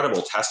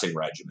incredible testing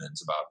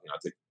regimens about, I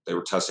think they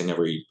were testing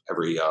every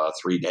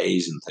 3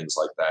 days and things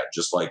like that,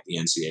 just like the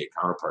NCAA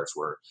counterparts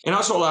were. And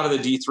also a lot of the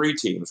D3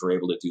 teams were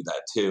able to do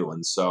that too.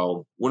 And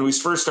so when we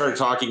first started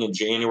talking in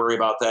January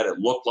about that, it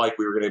looked like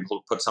we were going to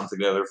put something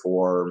together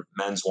for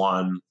men's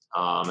 1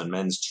 and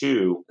men's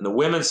 2. And the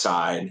women's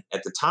side,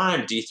 at the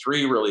time,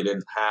 D3 really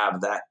didn't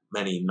have that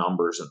many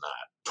numbers in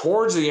that.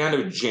 Towards the end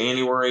of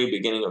January,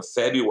 beginning of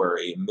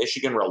February,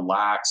 Michigan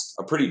relaxed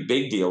a pretty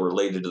big deal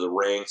related to the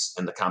ranks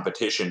and the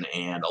competition,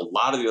 and a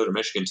lot of the other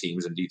Michigan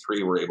teams in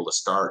D3 were able to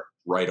start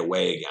right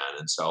away again.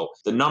 And so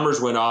the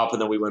numbers went up,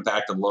 and then we went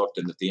back and looked,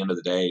 and at the end of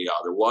the day,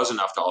 there was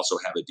enough to also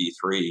have a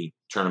D3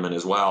 tournament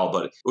as well.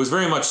 But it was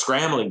very much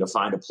scrambling to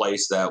find a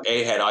place that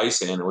had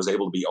ice in and was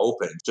able to be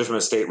open just from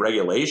a state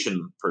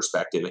regulation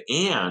perspective,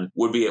 and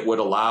would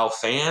allow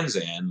fans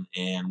in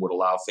and would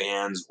allow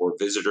fans or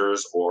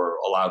visitors or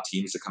allow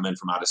teams to come in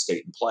from out of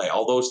state and play.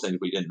 All those things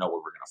we didn't know we were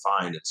going to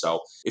find. And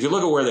so if you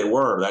look at where they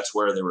were, that's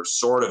where they were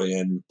sort of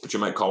in what you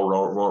might call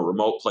more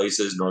remote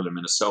places, northern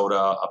Minnesota,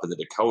 up in the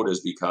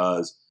Dakotas,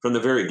 because from the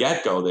very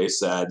get-go, they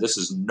said, this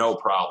is no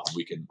problem.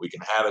 We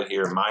can have it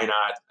here in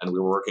Minot. And we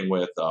were working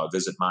with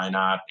Visit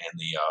Minot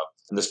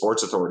and the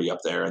sports authority up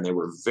there. And they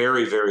were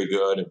very, very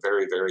good and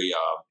very, very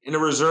in a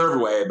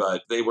reserved way,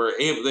 but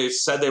they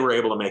said they were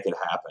able to make it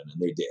happen,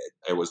 and they did.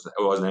 It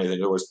wasn't anything.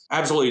 There was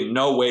absolutely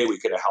no way we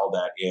could have held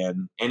that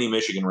in any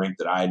Michigan rink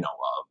that I know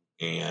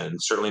of, and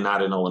certainly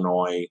not in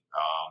Illinois.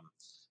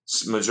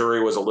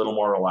 Missouri was a little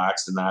more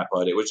relaxed in that,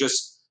 but it was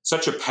just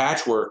such a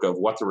patchwork of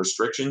what the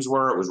restrictions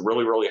were. It was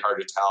really, really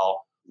hard to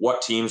tell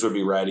what teams would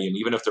be ready, and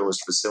even if there was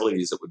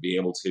facilities that would be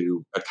able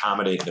to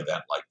accommodate an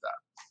event like that.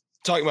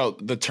 Talking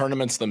about the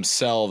tournaments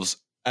themselves,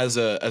 as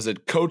a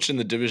coach in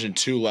the Division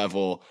II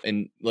level,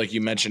 and like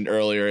you mentioned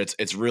earlier,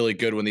 it's really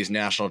good when these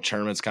national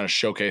tournaments kind of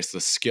showcase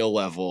the skill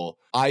level.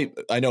 I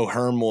know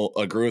Herm will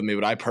agree with me,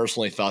 but I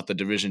personally thought the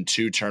Division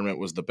II tournament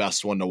was the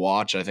best one to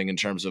watch. I think in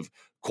terms of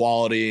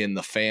quality and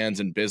the fans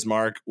in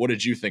Bismarck. What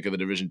did you think of the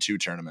Division II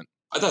tournament?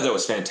 I thought that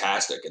was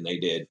fantastic, and they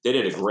did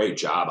a great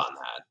job on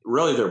that.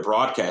 Really, their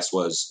broadcast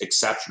was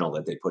exceptional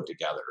that they put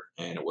together,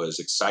 and it was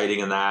exciting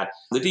in that.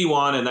 The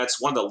D1, and that's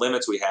one of the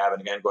limits we have,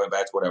 and again, going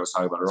back to what I was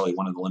talking about earlier,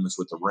 one of the limits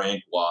with the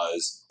rink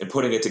was in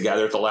putting it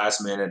together at the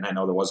last minute, and I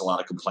know there was a lot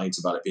of complaints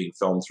about it being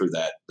filmed through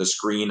the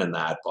screen and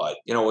that, but,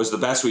 it was the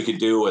best we could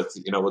do with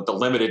the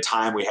limited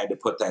time we had to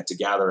put that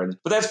together.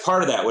 But that's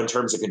part of that in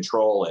terms of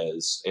control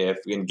is if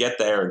we can get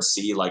there and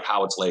see like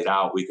how it's laid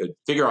out, we could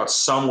figure out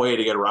some way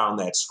to get around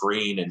that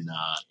screen and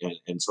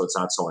so it's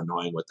not so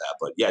annoying with that.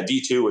 But yeah,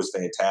 D2 was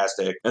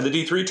fantastic. And the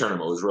D3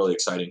 tournament was really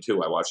exciting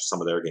too. I watched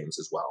some of their games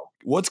as well.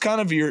 What's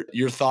kind of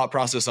your thought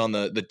process on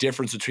the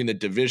difference between the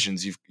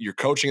divisions? You're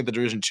coaching at the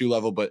Division II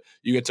level, but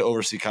you get to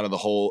oversee kind of the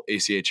whole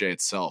ACHA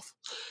itself.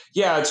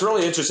 Yeah, it's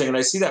really interesting. And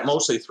I see that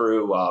mostly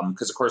through,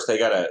 because of course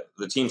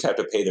the teams have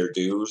to pay their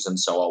dues. And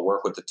so I'll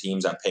work with the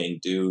teams on paying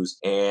dues.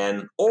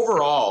 And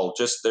overall,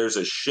 just there's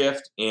a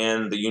shift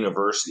in the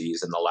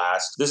universities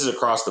this is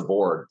across the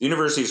board. The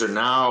universities are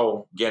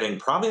now getting,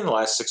 probably in the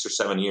last 6 or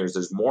 7 years,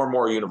 there's more and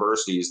more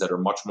universities that are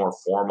much more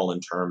formal in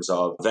terms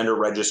of vendor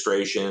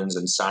registrations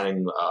and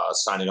signing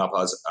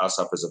us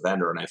up as a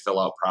vendor. And I fill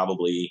out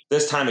probably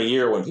this time of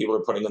year when people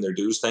are putting in their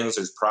dues things,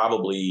 there's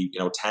probably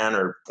 10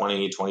 or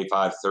 20,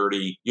 25,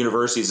 30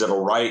 universities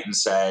that'll write and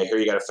say, here,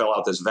 you got to fill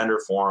out this vendor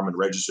form and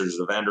register as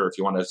a vendor if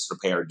you want us to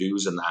pay our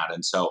dues in that.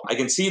 And so I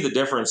can see the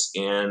difference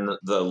in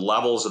the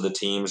levels of the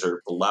teams,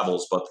 or the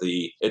levels, but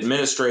the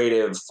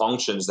administrative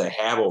functions they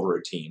have over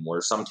a team,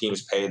 where some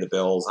teams pay the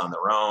bills on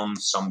their own,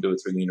 some do it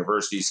through the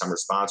university, some are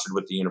sponsored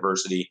with the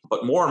university.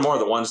 But more and more,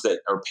 the ones that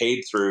are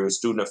paid through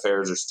student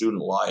affairs or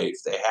student life,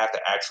 they have to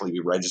actually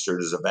be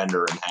registered as a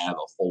vendor and have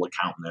a full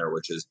account in there,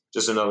 which is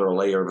just another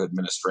layer of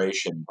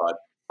administration. But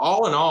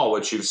all in all,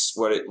 what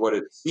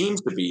it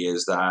seems to be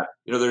is that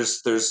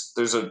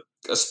there's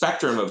a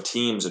spectrum of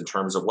teams in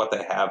terms of what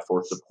they have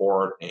for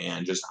support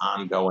and just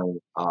ongoing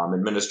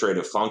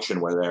administrative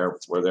function, where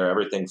they're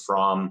everything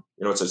from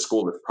it's a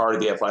school that's part of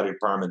the athletic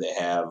department. They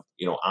have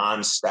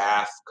on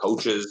staff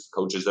coaches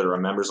that are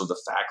members of the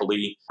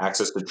faculty,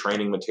 access to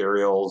training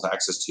materials,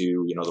 access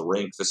to the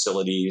rink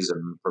facilities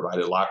and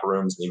provided locker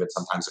rooms, and even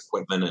sometimes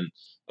equipment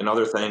and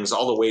other things,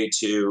 all the way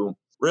to.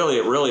 Really,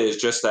 it really is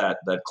just that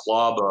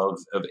club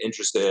of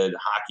interested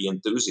hockey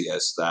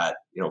enthusiasts that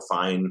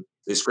find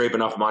they scrape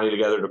enough money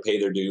together to pay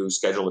their dues,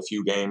 schedule a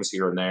few games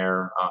here and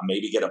there,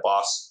 maybe get a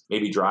bus,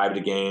 maybe drive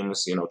to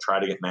games, try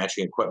to get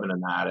matching equipment in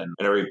that. And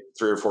every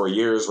 3 or 4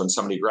 years when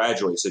somebody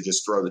graduates, they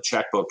just throw the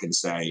checkbook and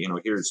say,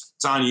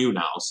 it's on you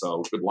now.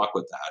 So good luck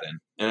with that.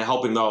 And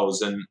helping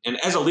those. And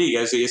as a league,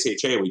 as the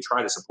ACHA, we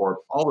try to support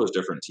all those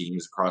different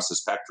teams across the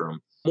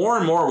spectrum. More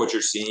and more what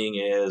you're seeing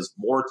is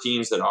more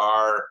teams that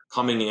are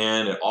coming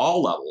in at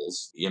all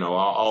levels,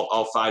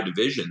 all 5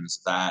 divisions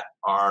that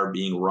are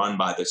being run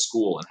by the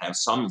school and have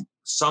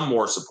some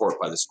more support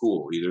by the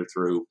school, either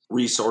through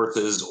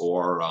resources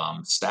or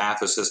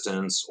staff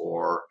assistance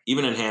or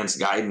even enhanced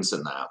guidance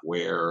in that,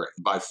 where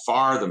by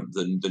far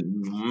the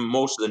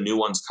most of the new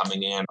ones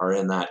coming in are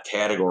in that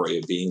category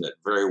of being that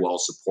very well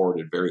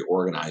supported, very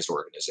organized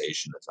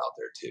organization that's out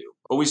there too.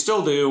 But we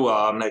still do,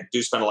 I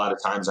do spend a lot of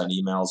times on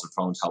emails and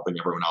phones helping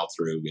everyone out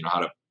through,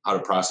 how to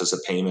process a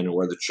payment and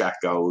where the check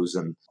goes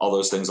and all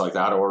those things like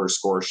that, order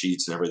score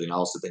sheets and everything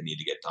else that they need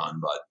to get done.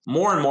 But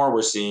more and more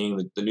we're seeing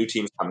that the new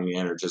teams coming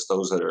in are just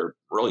those that are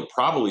really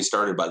probably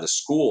started by the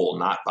school,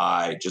 not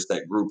by just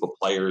that group of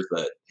players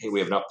that, hey, we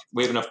have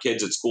enough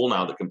kids at school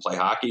now that can play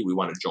hockey. We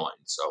want to join.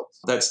 So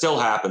that still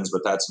happens,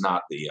 but that's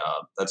not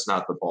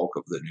the bulk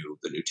of the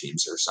new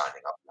teams that are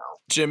signing up now.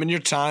 Jim, in your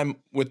time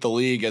with the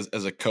league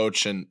as a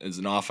coach and as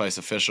an off-ice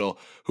official,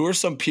 who are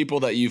some people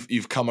that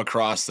you've come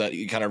across that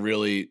you kind of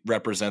really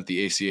represent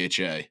the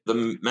ACHA?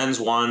 The men's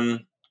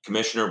one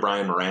commissioner,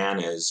 Brian Moran,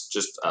 is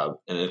just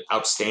an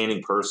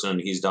outstanding person.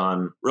 He's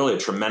done really a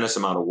tremendous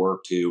amount of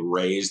work to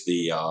raise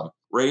the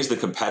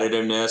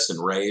competitiveness and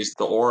raise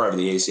the aura of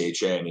the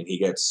ACHA. I mean,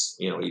 he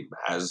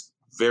has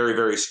very,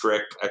 very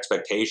strict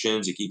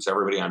expectations. He keeps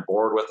everybody on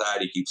board with that.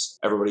 He keeps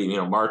everybody,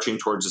 marching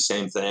towards the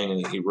same thing.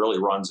 And he really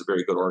runs a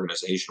very good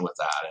organization with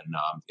that. And,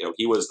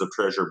 he was the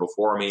treasurer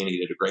before me and he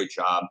did a great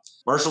job.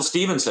 Marshall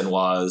Stevenson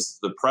was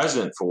the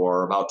president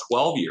for about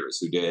 12 years,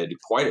 who did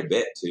quite a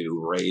bit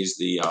to raise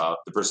the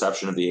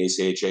perception of the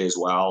ACHA as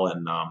well.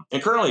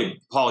 And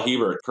currently Paul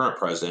Hebert, current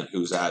president,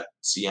 who's at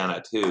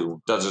Siena too,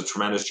 does a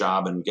tremendous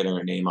job in getting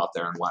our name out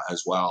there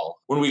as well.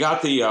 When we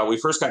got we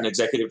first got an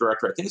executive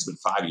director, I think it's been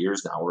 5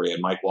 years now, where we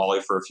had Mike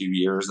Wally for a few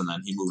years and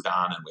then he moved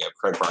on, and we have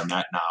Craig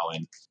Barnett now.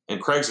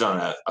 And Craig's done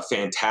a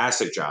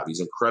fantastic job. He's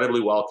incredibly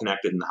well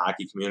connected in the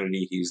hockey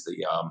community. He's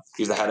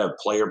the head of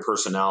player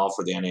personnel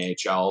for the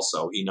NHL,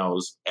 so he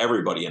knows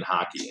everybody in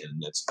hockey,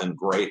 and it's been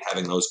great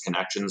having those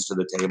connections to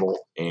the table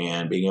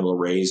and being able to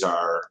raise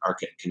our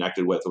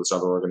connected with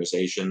other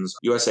organizations.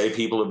 USA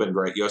people have been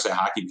great. USA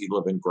hockey people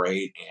have been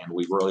great, and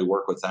we've really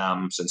worked with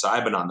them since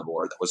I've been on the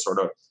board. That was sort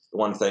of the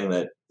one thing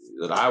that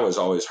I was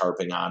always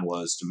harping on,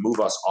 was to move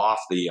us off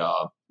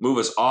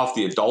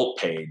the adult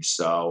page.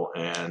 So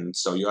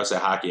USA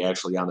Hockey,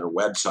 actually on their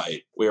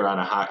website, we're on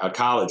a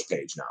college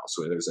page now.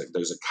 So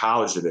there's a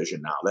college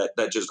division now.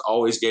 That just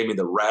always gave me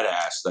the red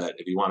ass that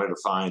if you wanted to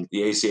find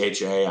the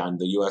ACHA on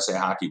the USA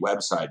Hockey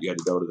website, you had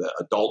to go to the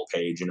adult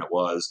page, and it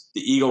was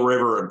the Eagle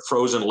River and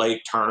Frozen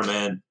Lake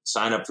tournament,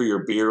 sign up for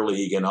your beer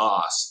league and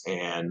us.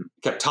 And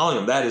kept telling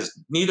them that is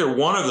neither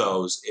one of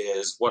those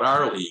is what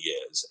our league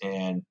is.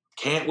 And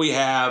can't we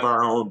have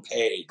our own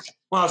page?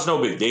 Well, it's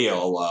no big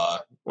deal.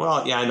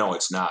 Well, yeah, I know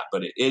it's not,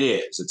 but it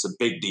is. It's a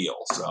big deal.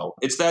 So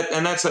it's that,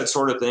 and that's that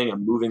sort of thing of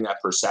moving that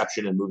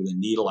perception and moving the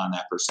needle on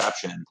that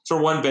perception. So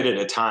one bit at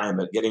a time,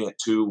 but getting it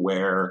to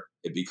where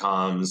it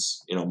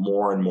becomes,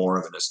 more and more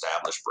of an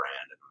established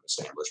brand and an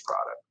established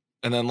product.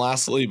 And then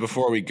lastly,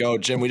 before we go,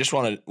 Jim, we just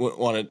want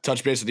to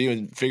touch base with you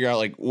and figure out,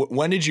 like,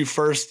 when did you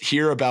first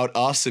hear about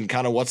us, and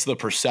kind of what's the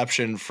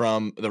perception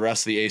from the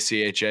rest of the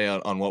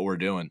ACHA on what we're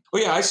doing?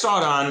 Well, yeah, I saw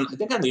it on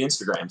the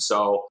Instagram.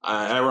 So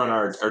I run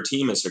our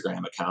team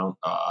Instagram account,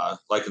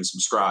 like and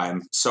subscribe.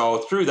 So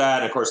through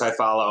that, of course, I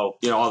follow,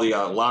 a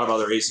lot of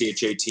other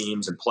ACHA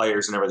teams and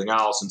players and everything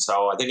else. And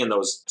so I think in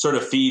those sort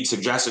of feed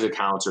suggested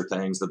accounts or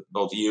things that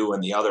both you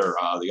and the other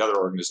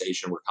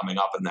organization were coming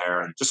up in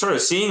there, and just sort of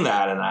seeing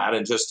that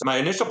and just my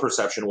initial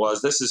perception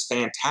was, this is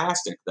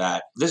fantastic,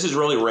 that this is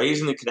really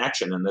raising the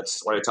connection. And that's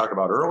what I talked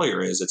about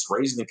earlier, is it's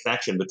raising the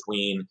connection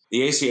between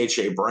the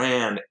ACHA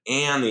brand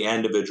and the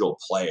individual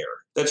player.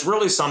 That's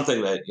really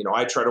something that,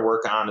 I try to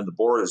work on, and the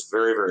board is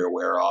very, very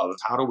aware of.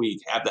 How do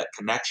we have that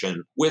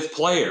connection with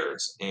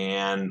players,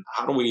 and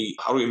how do we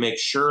make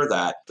sure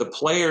that the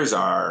players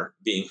are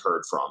being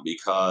heard from?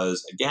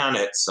 Because again,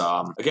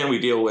 we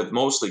deal with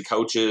mostly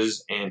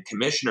coaches and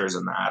commissioners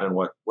in that, and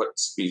what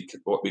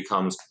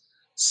becomes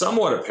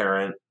somewhat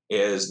apparent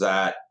is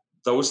that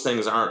those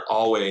things aren't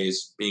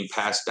always being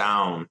passed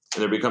down,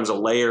 and there becomes a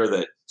layer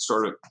that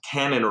sort of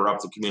can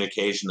interrupt the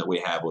communication that we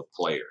have with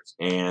players.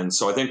 And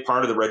so I think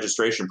part of the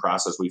registration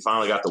process, we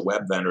finally got the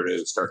web vendor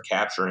to start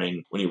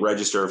capturing, when you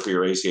register for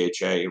your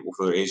ACHA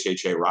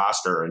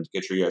roster and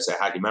get your USA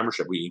Hockey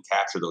membership, we can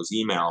capture those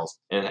emails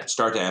and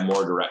start to have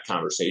more direct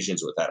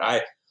conversations with that.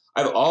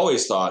 I've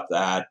always thought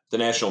that the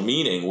national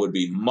meeting would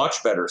be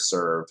much better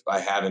served by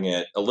having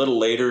it a little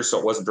later, so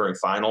it wasn't during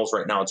finals.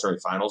 Right now it's during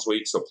finals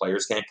week, so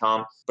players can't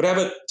come. But have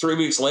it 3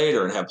 weeks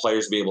later and have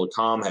players be able to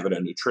come, have it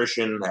on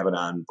nutrition, have it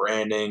on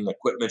branding,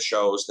 equipment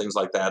shows, things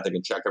like that. They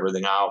can check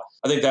everything out.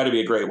 I think that'd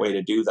be a great way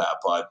to do that.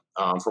 But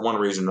for one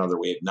reason or another,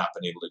 we have not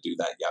been able to do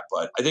that yet.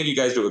 But I think you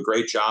guys do a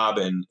great job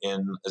in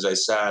as I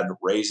said,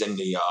 raising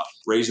the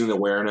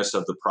awareness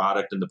of the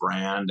product and the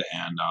brand,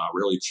 and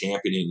really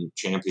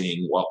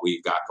championing what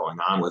we've got going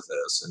on with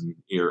this. And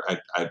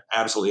I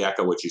absolutely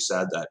echo what you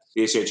said, that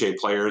the ACHA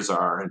players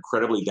are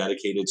incredibly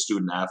dedicated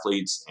student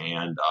athletes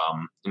and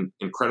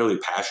incredibly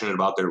passionate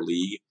about their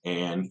league.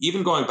 And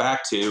even going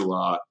back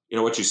to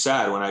what you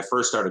said, when I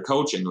first started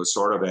coaching, it was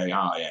sort of you're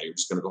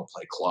just going to go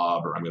play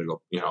club, or I'm going to go,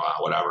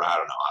 whatever. I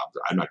don't know.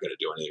 I'm not going to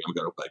do anything. I'm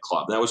going to play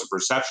club. And that was the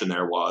perception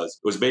there was.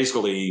 It was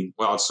basically,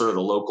 it's sort of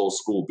the local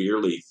school beer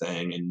league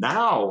thing. And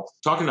now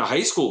talking to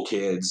high school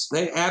kids,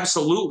 they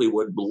absolutely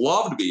would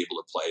love to be able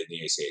to play in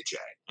the ACHA.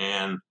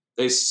 And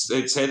they'd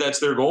say that's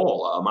their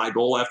goal. My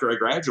goal after I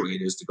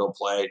graduate is to go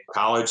play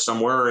college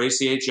somewhere or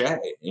ACHA.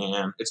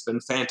 And it's been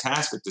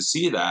fantastic to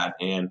see that.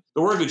 And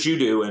the work that you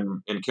do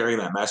in carrying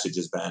that message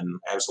has been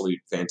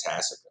absolutely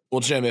fantastic.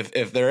 Well, Jim,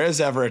 if there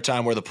is ever a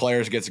time where the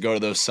players get to go to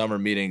those summer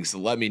meetings,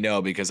 let me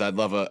know, because I'd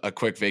love a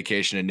quick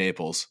vacation in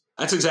Naples.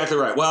 That's exactly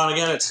right. Well, and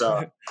again, it's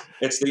the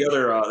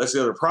other that's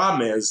the other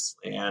problem is,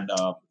 and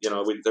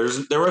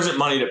there isn't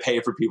money to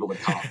pay for people to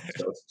come.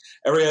 So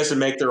everybody has to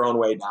make their own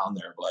way down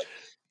there. But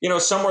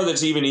somewhere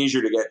that's even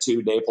easier to get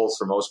to, Naples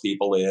for most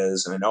people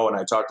is, and I know when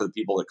I talk to the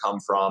people that come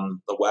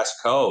from the West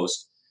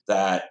Coast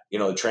that,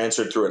 they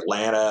transferred through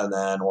Atlanta and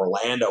then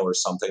Orlando or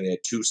something, they had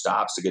 2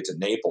 stops to get to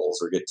Naples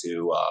or get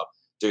to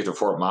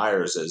Fort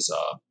Myers is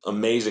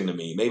amazing to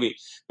me. Maybe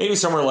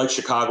somewhere like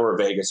Chicago or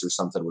Vegas or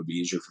something would be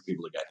easier for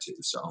people to get to.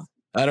 So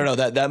I don't know,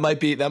 that might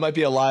be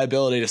a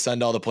liability to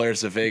send all the players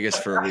to Vegas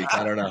for a week.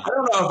 I don't know. I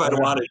don't know if I'd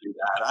want to do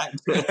that.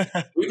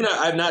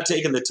 I've not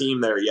taken the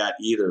team there yet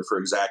either for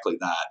exactly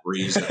that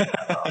reason.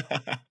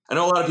 I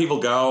know a lot of people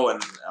go,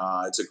 and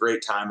it's a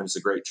great time and it's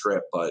a great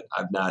trip, but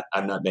I've not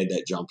made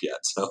that jump yet.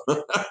 So,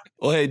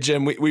 well, hey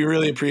Jim, we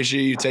really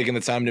appreciate you taking the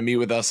time to meet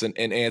with us and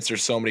answer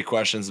so many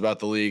questions about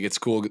the league. It's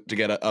cool to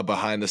get a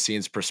behind the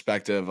scenes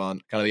perspective on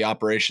kind of the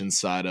operations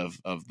side of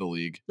the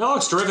league. No,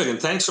 it's terrific, and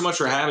thanks so much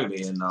for having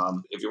me. And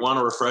if you want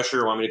a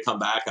refresher, want me to come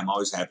back, I'm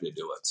always happy to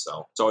do it.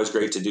 So it's always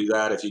great to do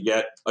that. If you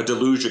get a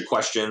deluge of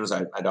questions,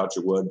 I doubt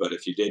you would, but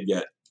if you did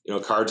get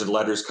cards and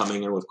letters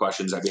coming in with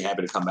questions, I'd be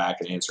happy to come back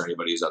and answer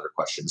anybody's other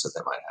questions that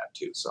they might have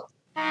too. So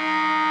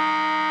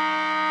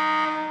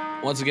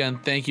once again,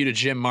 thank you to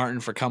Jim Martin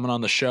for coming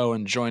on the show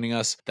and joining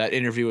us. That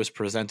interview was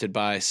presented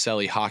by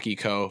Selly Hockey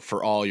Co.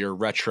 For all your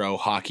retro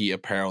hockey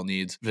apparel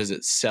needs,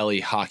 visit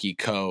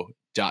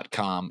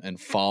sellyhockeyco.com and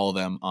follow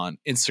them on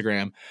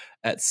Instagram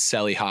at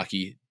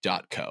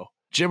sellyhockey.co.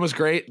 Jim was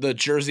great. The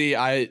jersey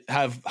I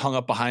have hung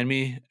up behind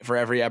me for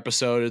every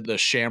episode, the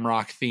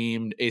Shamrock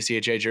themed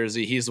ACHA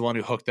jersey, he's the one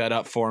who hooked that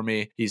up for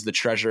me. He's the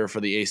treasurer for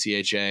the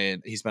ACHA,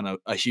 and he's been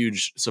a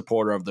huge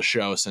supporter of the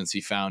show since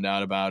he found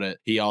out about it.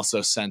 He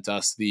also sent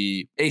us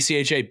the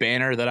ACHA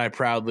banner that I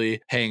proudly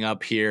hang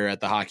up here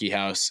at the Hockey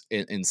House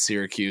in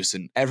Syracuse,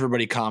 and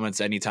everybody comments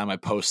anytime I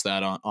post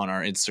that on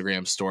our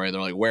Instagram story. They're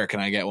like, where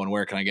can I get one?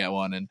 Where can I get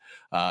one? And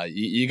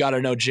you got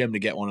to know Jim to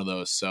get one of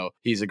those. So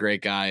he's a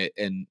great guy,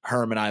 and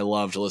Herm and I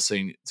loved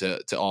listening to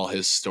all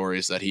his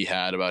stories that he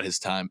had about his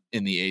time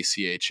in the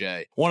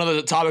ACHA. One of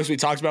the topics we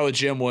talked about with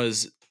Jim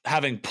was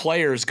having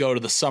players go to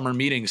the summer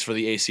meetings for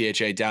the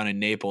ACHA down in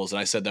Naples, and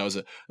I said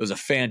that was a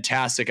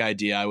fantastic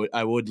idea.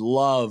 I would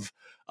love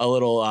a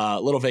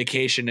little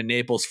vacation in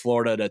Naples,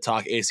 Florida, to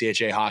talk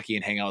ACHA hockey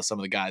and hang out with some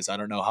of the guys. I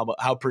don't know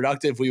how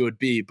productive we would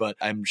be, but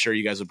I'm sure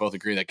you guys would both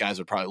agree that guys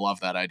would probably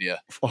love that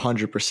idea.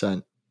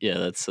 100%. Yeah,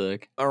 that's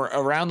sick.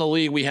 Around the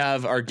league, we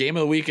have our game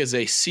of the week is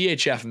a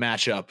CHF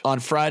matchup.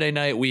 On Friday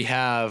night, we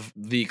have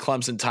the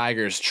Clemson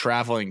Tigers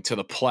traveling to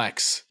the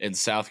Plex in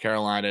South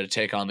Carolina to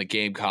take on the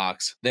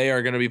Gamecocks. They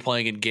are going to be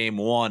playing in Game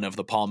 1 of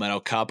the Palmetto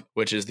Cup,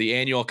 which is the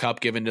annual cup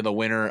given to the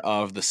winner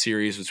of the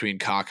series between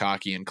Cock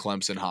Hockey and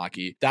Clemson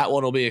Hockey. That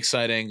one will be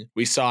exciting.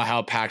 We saw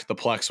how packed the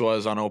Plex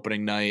was on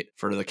opening night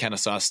for the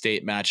Kennesaw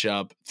State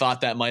matchup.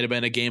 Thought that might have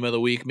been a game of the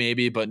week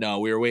maybe, but no,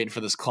 we were waiting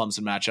for this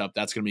Clemson matchup.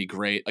 That's going to be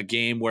great. A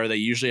game where they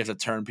usually have to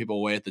turn people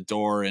away at the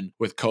door, and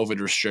with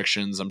COVID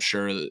restrictions, I'm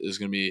sure is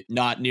going to be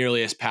not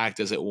nearly as packed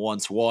as it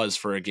once was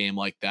for a game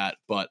like that,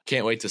 but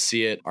can't wait to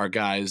see it. Our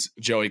guys,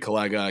 Joey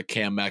Collega,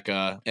 Cam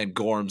Mecca, and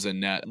Gorms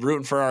in net.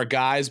 Rooting for our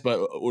guys,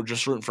 but we're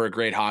just rooting for a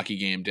great hockey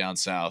game down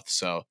south,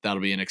 so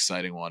that'll be an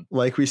exciting one.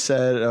 Like we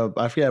said,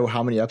 I forget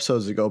how many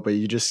episodes ago, but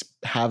you just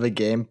have a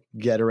game,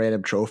 get a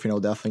random trophy, and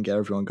it'll definitely get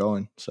everyone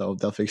going. So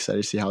definitely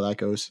excited to see how that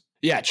goes.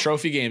 Yeah,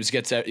 trophy games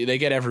they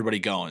get everybody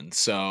going.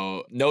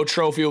 So no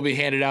trophy will be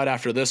handed out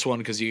after this one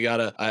because you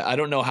gotta. I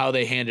don't know how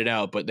they hand it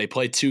out, but they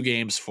play 2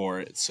 games for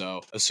it.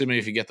 So assuming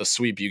if you get the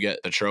sweep, you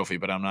get the trophy.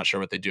 But I'm not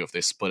sure what they do if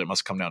they split. It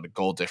must come down to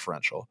goal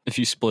differential. If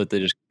you split, they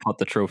just cut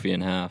the trophy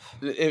in half.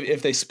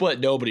 If they split,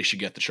 nobody should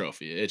get the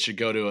trophy. It should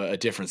go to a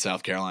different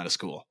South Carolina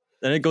school.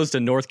 Then it goes to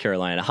North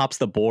Carolina, hops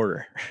the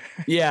border.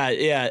 Yeah.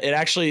 It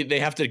actually, they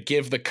have to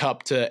give the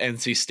cup to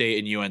NC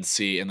State and UNC,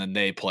 and then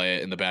they play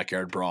it in the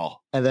backyard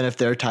brawl. And then if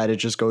they're tied, it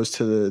just goes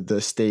to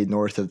the state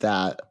north of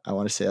that. I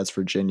want to say that's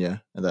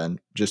Virginia. And then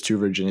just 2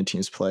 Virginia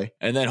teams play.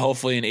 And then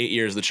hopefully in 8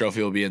 years, the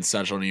trophy will be in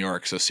Central New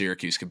York, so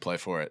Syracuse can play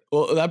for it.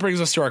 Well, that brings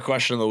us to our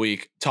question of the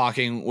week,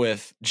 talking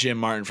with Jim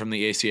Martin from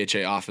the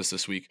ACHA office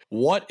this week.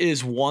 What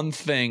is one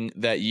thing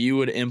that you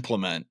would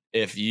implement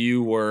if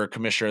you were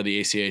commissioner of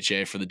the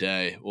ACHA for the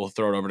day? We'll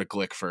throw it over to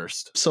Glick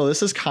first. So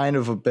this is kind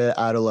of a bit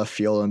out of left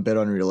field and a bit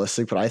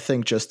unrealistic, but I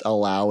think just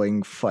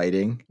allowing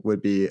fighting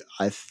would be,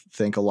 I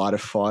think, a lot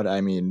of fun.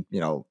 I mean,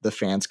 the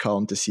fans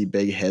come to see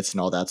big hits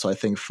and all that. So I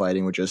think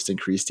fighting would just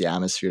increase the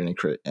atmosphere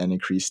and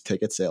increase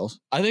ticket sales.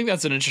 I think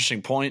that's an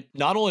interesting point.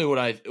 Not only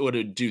would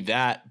it do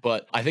that,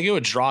 but I think it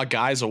would draw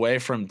guys away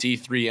from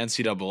D3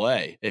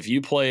 NCAA. If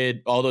you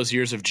played all those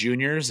years of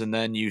juniors and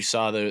then you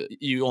saw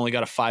you only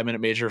got a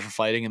 5-minute major for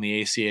fighting in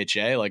the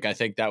ACHA, like I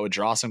think that would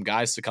draw some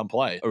guys to come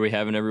play. Are we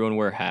having everyone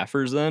wear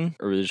halfers then?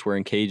 Or are we just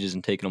wearing cages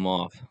and taking them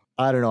off?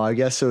 I don't know. I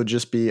guess it would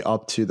just be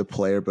up to the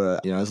player,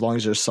 but as long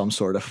as there's some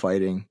sort of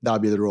fighting, that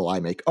would be the rule I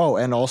make. Oh,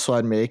 and also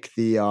I'd make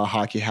the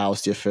Hockey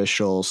House the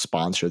official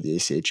sponsor of the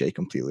ACHA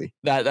completely.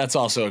 That's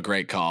also a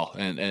great call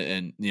and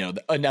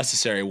a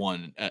necessary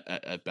one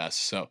at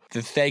best. So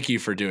thank you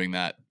for doing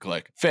that,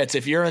 Glick. Fitz,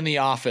 if you're in the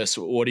office,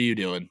 what are you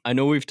doing? I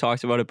know we've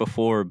talked about it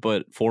before,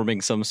 but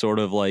forming some sort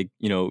of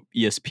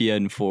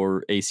ESPN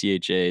for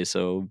ACHA,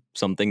 so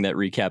something that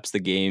recaps the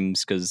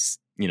games, because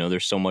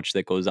there's so much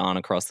that goes on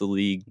across the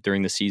league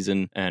during the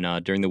season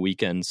and during the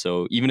weekend.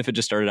 So even if it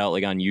just started out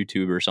like on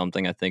YouTube or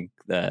something, I think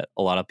that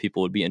a lot of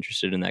people would be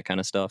interested in that kind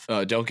of stuff.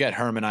 Don't get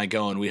Herm and I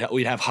going.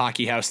 We'd have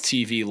Hockey House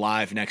TV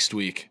live next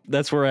week.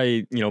 That's where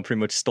I, pretty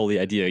much stole the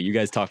idea. You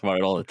guys talk about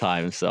it all the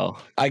time. So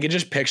I could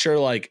just picture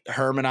like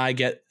Herm and I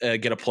get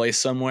a place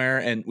somewhere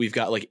and we've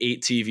got like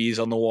 8 TVs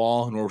on the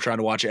wall and we're trying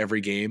to watch every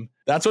game.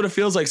 That's what it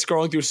feels like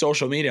scrolling through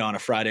social media on a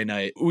Friday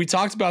night. We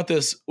talked about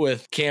this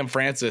with Cam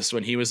Francis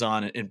when he was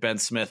on and Ben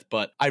Smith,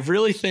 but I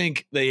really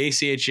think the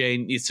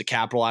ACHA needs to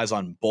capitalize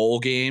on bowl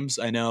games.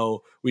 I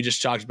know we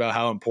just talked about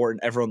how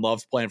important everyone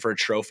loves playing for a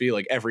trophy.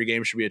 Like every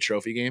game should be a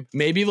trophy game.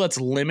 Maybe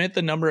let's limit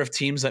the number of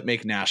teams that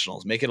make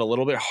nationals, make it a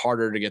little bit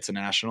harder to get to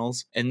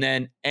nationals. And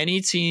then any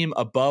team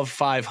above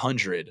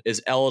 500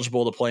 is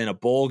eligible to play in a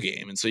bowl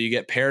game. And so you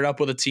get paired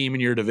up with a team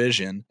in your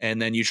division and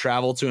then you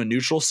travel to a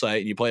neutral site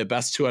and you play a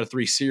best 2 out of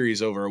 3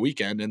 series over a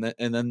weekend. And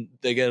then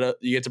you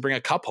get to bring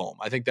a cup home.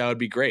 I think that would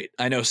be great.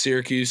 I know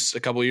Syracuse a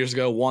couple of years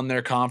ago won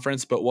their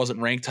conference, but wasn't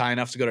ranked high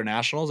enough to go to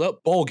nationals. Oh,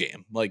 bowl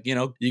game.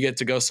 You get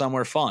to go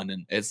somewhere fun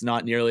and it's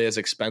not nearly as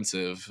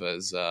expensive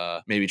as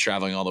maybe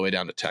traveling all the way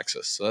down to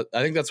Texas. So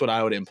I think that's what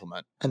I would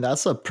implement. And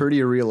that's a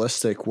pretty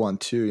realistic one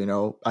too.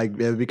 It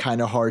would be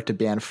kind of hard to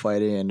ban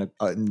fighting and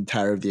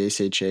entire of the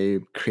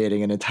ACHA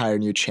creating an entire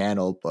new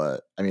channel.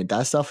 But I mean,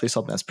 that's definitely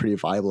something that's pretty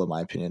viable in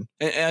my opinion.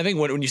 And I think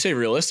when you say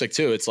realistic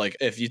too, it's like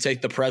if you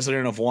take the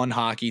president of one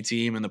hockey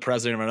team and the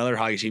president of another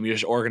hockey team, you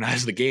just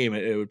organize the game.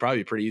 It would probably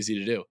be pretty easy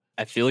to do.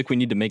 I feel like we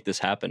need to make this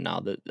happen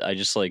now that I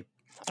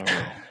don't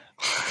know.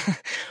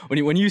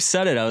 when you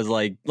said it, I was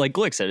like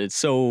Glick said, it's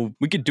so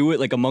we could do it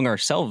like among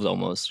ourselves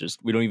almost.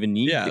 Just we don't even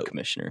need the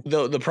commissioner.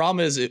 The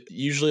problem is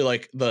usually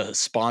like the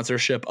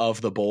sponsorship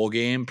of the bowl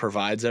game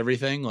provides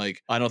everything.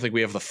 Like I don't think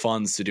we have the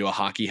funds to do a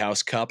Hockey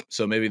House Cup.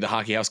 So maybe the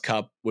Hockey House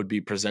Cup would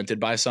be presented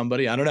by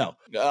somebody. I don't know.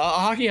 A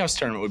Hockey House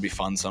tournament would be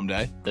fun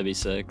someday. That'd be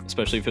sick,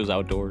 especially if it was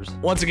outdoors.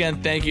 Once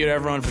again, thank you to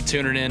everyone for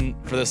tuning in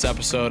for this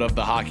episode of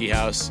the Hockey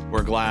House.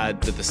 We're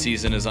glad that the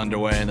season is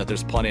underway and that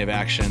there's plenty of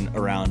action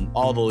around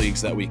all the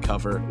leagues that we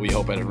cover. We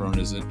hope everyone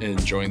is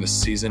enjoying this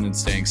season and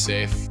staying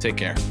safe. Take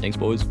care. Thanks,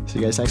 boys. See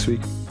you guys next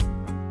week.